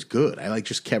 this is good. I like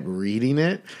just kept reading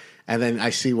it. And then I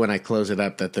see when I close it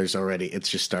up that it's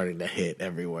just starting to hit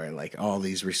everywhere, like all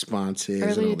these responses.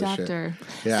 Early and all this adopter. shit.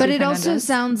 Yeah. But it also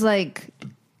sounds like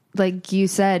you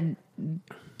said,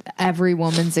 every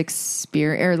woman's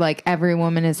experience, or like every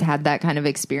woman has had that kind of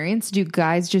experience. Do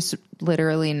guys just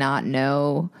literally not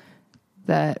know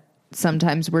that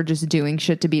sometimes we're just doing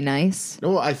shit to be nice?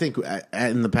 Well, I think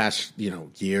in the past,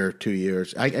 year, 2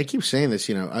 years, I keep saying this,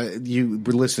 you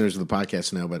listeners of the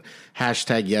podcast know, but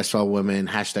hashtag yes all women,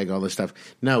 hashtag all this stuff.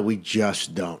 No, we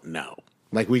just don't know.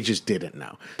 Like, we just didn't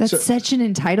know. That's such an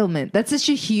entitlement. That's such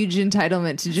a huge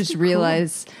entitlement to just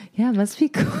realize, yeah, it must be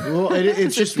cool. Well,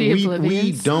 it's just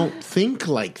we don't think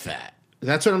like that.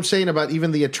 That's what I'm saying about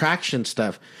even the attraction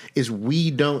stuff is we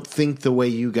don't think the way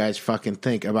you guys fucking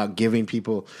think about giving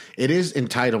people. It is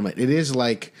entitlement. It is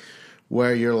like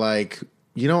where you're like,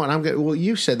 you know what, I'm good. Well,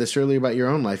 you said this earlier about your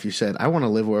own life. You said, I want to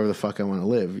live wherever the fuck I want to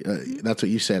live. That's what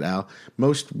you said, Al.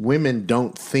 Most women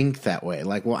don't think that way.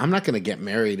 Like, well, I'm not going to get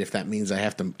married if that means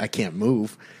I can't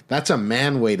move. That's a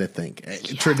man way to think.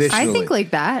 Traditionally. I think like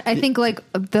that. I think like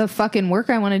the fucking work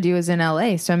I want to do is in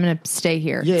LA, so I'm going to stay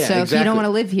here. Yeah, so exactly. If you don't want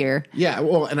to live here. Yeah,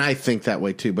 well, and I think that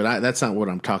way too, but that's not what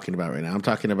I'm talking about right now. I'm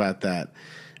talking about that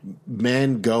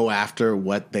men go after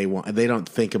what they want. They don't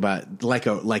think about like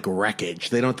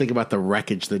wreckage. They don't think about the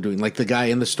wreckage they're doing. Like the guy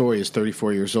in the story is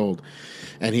 34 years old,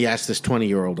 and he asked this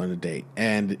 20-year-old on a date,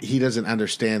 and he doesn't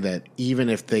understand that even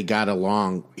if they got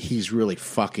along, he's really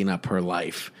fucking up her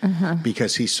life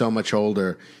because he's so much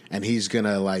older, and he's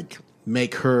gonna like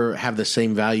make her have the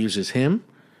same values as him.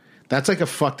 That's like a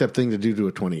fucked up thing to do to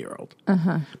a 20-year-old.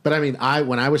 But I mean,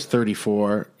 when I was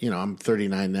 34, I'm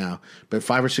 39 now, but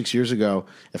 5 or 6 years ago,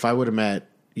 if I would have met,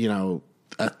 a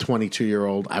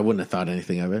 22-year-old, I wouldn't have thought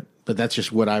anything of it. But that's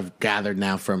just what I've gathered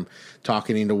now from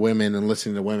talking to women and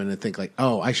listening to women and think like,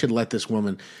 oh, I should let this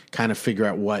woman kind of figure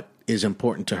out what is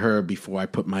important to her before I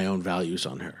put my own values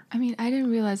on her. I mean, I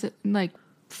didn't realize it, like,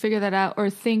 figure that out or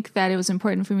think that it was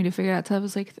important for me to figure it out until I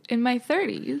was like in my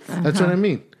 30s. That's what I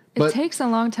mean. It takes a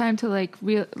long time to like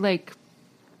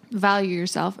value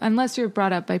yourself unless you're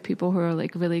brought up by people who are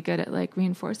like really good at like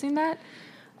reinforcing that.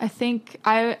 I think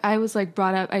I was like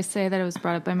brought up. I say that I was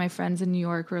brought up by my friends in New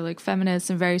York who are like feminists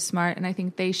and very smart, and I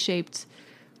think they shaped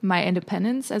my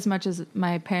independence as much as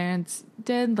my parents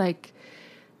did. Like,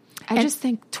 I just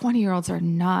think 20-year-olds are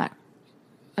not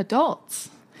adults.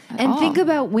 And think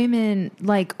about women,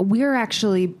 like we're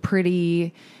actually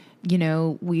pretty.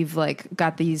 We've like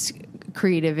got these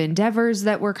creative endeavors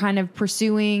that we're kind of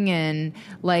pursuing and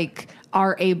like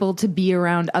are able to be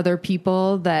around other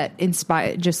people that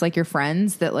inspire, just like your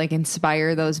friends that like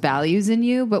inspire those values in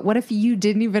you. But what if you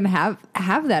didn't even have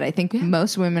that? I think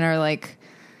most women are like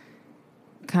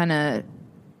kind of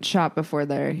shot before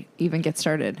they even get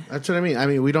started. That's what I mean. I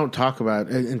mean, we don't talk about,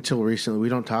 until recently, we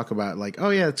don't talk about like, oh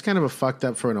yeah, it's kind of a fucked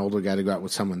up for an older guy to go out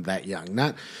with someone that young.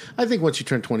 I think once you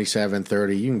turn 27,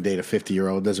 30, you can date a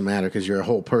 50-year-old. Doesn't matter because you're a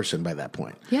whole person by that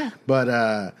point. Yeah.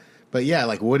 But yeah,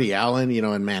 like Woody Allen,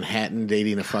 in Manhattan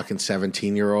dating a fucking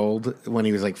 17-year-old when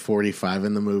he was like 45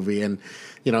 in the movie. And,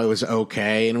 it was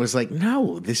okay. And it was like,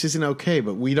 no, this isn't okay.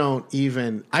 But we don't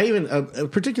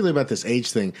particularly about this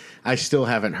age thing, I still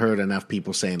haven't heard enough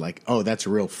people saying like, oh, that's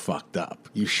real fucked up.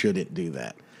 You shouldn't do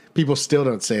that. People still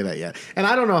don't say that yet. And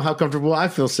I don't know how comfortable I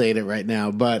feel saying it right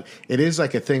now, but it is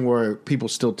like a thing where people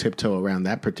still tiptoe around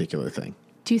that particular thing.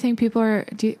 Do you think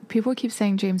people keep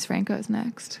saying James Franco is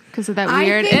next because of that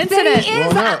weird incident? That he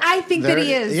is. Well, no, I think that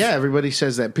he is. Yeah, everybody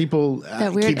says that. People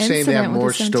keep saying they have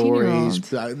more stories.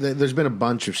 There's been a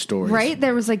bunch of stories. Right?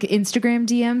 There was like Instagram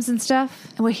DMs and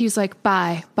stuff. Where he's like,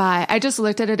 bye. I just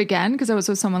looked at it again because I was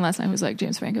with someone last night who was like,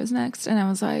 James Franco is next. And I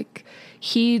was like,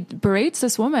 he berates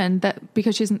this woman that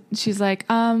because she's like,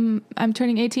 I'm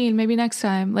turning 18, maybe next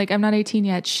time. Like, I'm not 18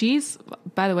 yet. She's,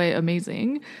 by the way,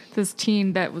 amazing. This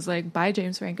teen that was like, bye,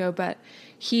 James Franco. But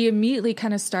he immediately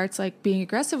kind of starts like being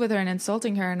aggressive with her and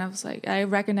insulting her. And I was like, I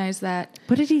recognize that.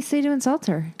 What did he say to insult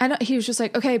her? I know he was just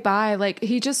like, okay, bye. Like,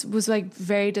 he just was like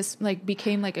very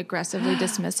became like aggressively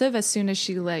dismissive as soon as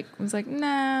she like was like,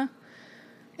 nah.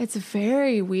 It's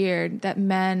very weird that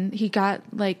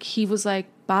he was like,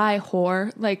 bye,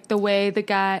 whore. Like the way the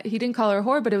guy, he didn't call her a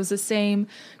whore, but it was the same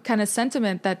kind of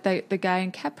sentiment that the guy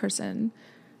in Cat Person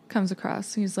comes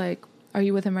across. He's like, are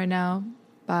you with him right now?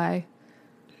 Bye.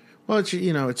 Well,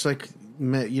 it's like,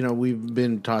 we've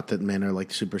been taught that men are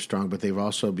like super strong, but they've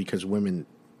also, because women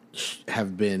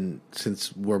have been,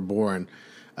 since we're born,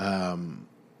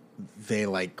 they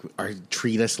like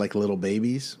treat us like little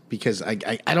babies because I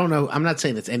don't know. I'm not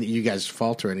saying it's any you guys'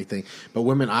 fault or anything, but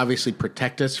women obviously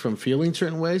protect us from feeling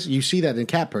certain ways. You see that in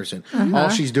Cat Person. All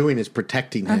she's doing is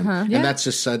protecting him, and that's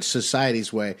just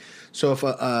society's way. So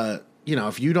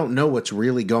if you don't know what's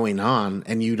really going on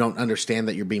and you don't understand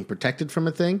that you're being protected from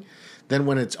a thing, then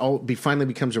when finally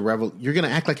becomes a rebel, you're going to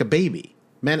act like a baby.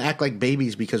 Men act like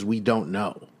babies because we don't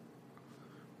know.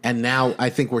 And now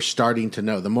I think we're starting to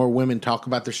know. The more women talk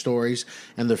about their stories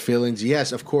and their feelings,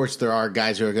 yes, of course, there are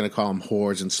guys who are going to call them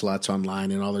whores and sluts online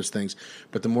and all those things.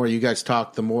 But the more you guys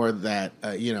talk, the more that,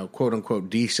 quote unquote,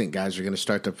 decent guys are going to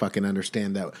start to fucking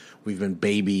understand that we've been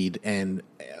babied and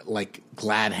like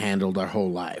glad handled our whole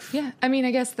life. Yeah. I mean,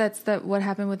 I guess that's what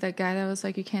happened with that guy that was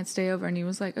like, you can't stay over. And he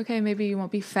was like, okay, maybe you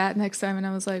won't be fat next time. And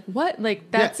I was like, what?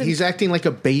 Like, that's. Yeah, he's acting like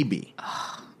a baby.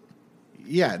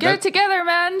 Yeah, get it together,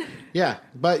 man. Yeah,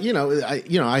 but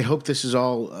I hope this is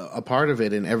all a part of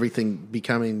it and everything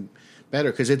becoming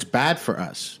better because it's bad for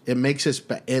us. It makes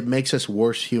us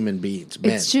worse human beings.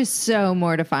 Men. It's just so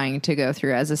mortifying to go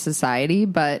through as a society.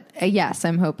 But yes,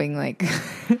 I'm hoping like.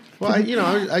 Well,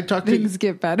 I talked to things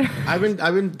get better. I've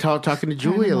been talking to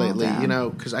Julia lately.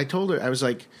 Because I told her I was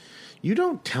like, you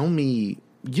don't tell me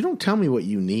what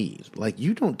you need. Like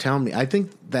you don't tell me. I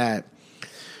think that.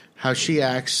 How she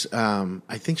acts,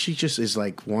 I think she just is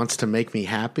like wants to make me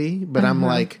happy, but I'm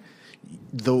like,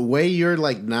 the way you're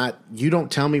like you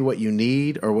don't tell me what you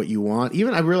need or what you want.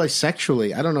 Even I realize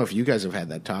sexually, I don't know if you guys have had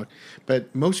that talk,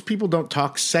 but most people don't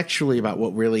talk sexually about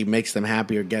what really makes them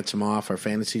happy or gets them off or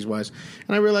fantasies wise.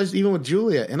 And I realized even with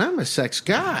Julia, and I'm a sex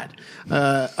god,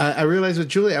 I realized with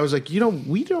Julia, I was like,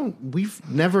 we've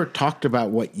never talked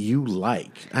about what you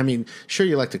like. I mean, sure,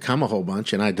 you like to come a whole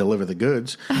bunch and I deliver the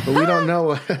goods, but we don't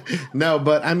know. No,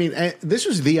 but I mean, this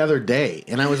was the other day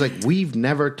and I was like, we've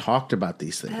never talked about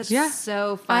these things. That's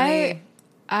so funny.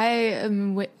 I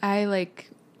like.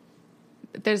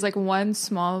 There's like one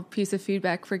small piece of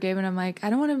feedback for Gabe, and I'm like, I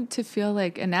don't want him to feel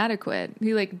like inadequate.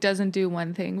 He like doesn't do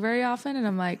one thing very often, and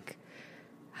I'm like,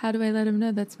 how do I let him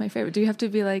know that's my favorite? Do you have to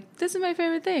be like, this is my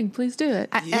favorite thing? Please do it.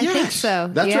 I think so.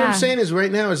 That's what I'm saying is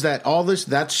right now is that all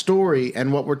that story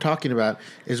and what we're talking about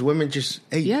is women just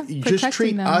just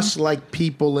treat us like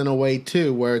people in a way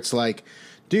too, where it's like,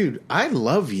 dude, I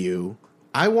love you.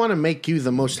 I want to make you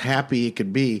the most happy it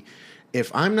could be.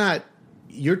 If I'm not,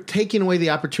 you're taking away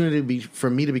the opportunity for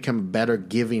me to become a better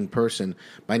giving person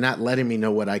by not letting me know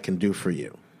what I can do for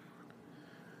you.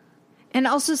 And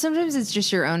also sometimes it's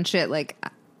just your own shit. Like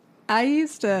I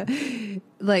used to,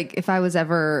 like if I was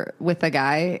ever with a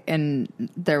guy and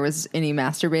there was any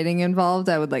masturbating involved,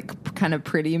 I would like kind of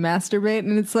pretty masturbate.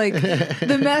 And it's like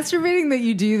the masturbating that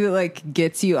you do that like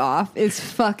gets you off is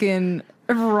fucking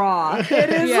raw. It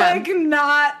is like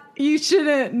not.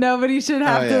 Nobody should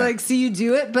have to like see you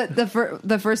do it. But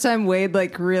the first time Wade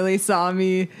like really saw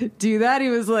me do that, he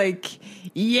was like,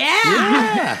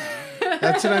 yeah.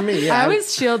 That's what I mean. Yeah, I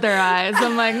always shield their eyes.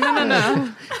 I'm like,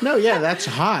 no. No, yeah, that's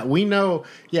hot. We know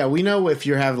if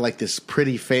you have like this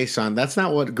pretty face on, that's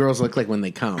not what girls look like when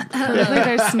they come. Like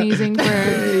they're sneezing for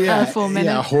a full minute.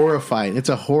 Yeah, horrifying. It's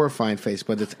a horrifying face,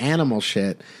 but it's animal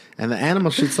shit. And the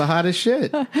animal shit's the hottest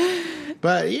shit.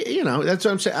 But, you know, that's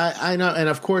what I'm saying. I know. And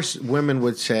of course, women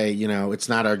would say, you know, it's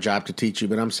not our job to teach you.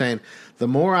 But I'm saying the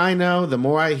more I know, the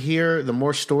more I hear, the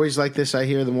more stories like this I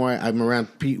hear, the more I'm around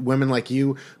women like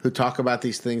you who talk about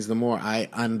these things, the more I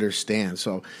understand.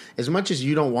 So as much as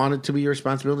you don't want it to be your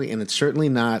responsibility, and it's certainly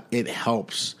not, it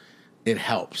helps. It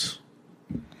helps.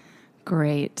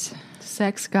 Great.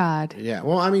 Sex God. Yeah.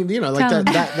 Well, I mean, you know, like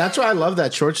that's why I love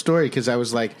that short story, because I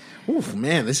was like, oof,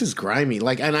 man, this is grimy.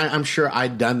 Like, and I'm sure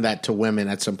I'd done that to women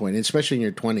at some point, especially in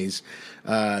your 20s.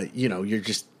 You know,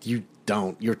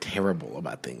 you're terrible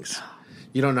about things.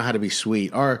 You don't know how to be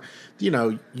sweet, or, you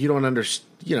know, you don't understand.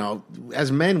 You know,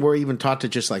 as men, we're even taught to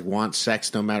just like want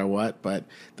sex no matter what. But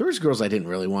there was girls I didn't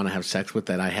really want to have sex with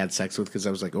that I had sex with because I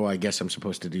was like, oh, I guess I'm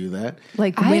supposed to do that.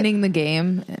 Like winning the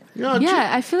game. You know, yeah,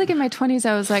 I feel like in my 20s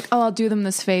I was like, oh, I'll do them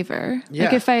this favor. Yeah.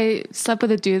 Like if I slept with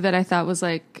a dude that I thought was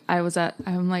like, I'm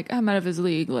out of his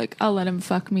league. Like I'll let him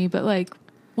fuck me. But like,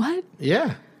 what?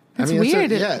 Yeah. That's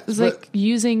weird. It was like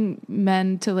using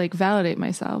men to like validate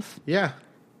myself. Yeah.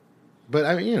 But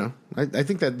I mean, you know, I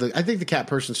think that the cat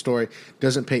person story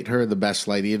doesn't paint her the best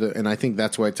light either, and I think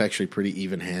that's why it's actually pretty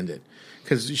even-handed.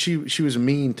 Because she was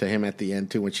mean to him at the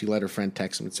end too when she let her friend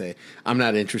text him and say, "I'm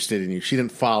not interested in you." She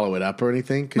didn't follow it up or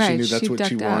anything because she knew that's what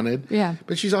she wanted. Yeah,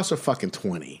 but she's also fucking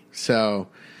 20, so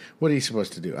what are you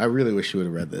supposed to do? I really wish you would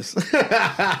have read this.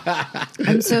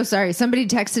 I'm so sorry. Somebody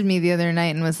texted me the other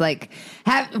night and was like,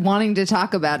 wanting to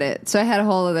talk about it, so I had a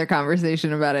whole other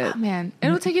conversation about it. Oh, man,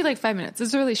 it'll take you like 5 minutes.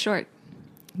 It's really short.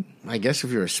 I guess if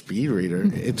you're a speed reader,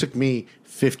 it took me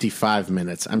 55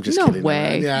 minutes. I'm just no kidding. No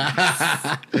way.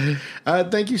 Yeah.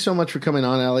 Thank you so much for coming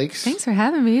on, Alix. Thanks for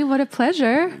having me. What a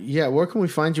pleasure. Yeah, where can we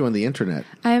find you on the internet?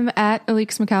 I'm at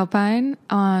Alix McAlpine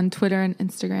on Twitter and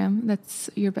Instagram.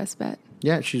 That's your best bet.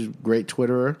 Yeah, she's a great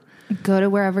Twitterer. Go to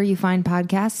wherever you find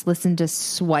podcasts. Listen to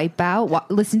Swipe Out.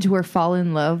 Listen to her fall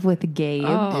in love with Gabe.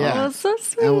 Oh, yeah. So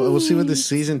sweet. And we'll see what this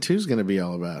season 2 is going to be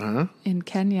all about, huh? In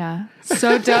Kenya.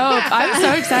 So dope. I'm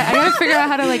so excited. I got to figure out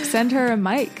how to like send her a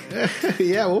mic.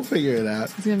 Yeah, we'll figure it out.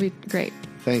 It's going to be great.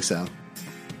 Thanks, Al.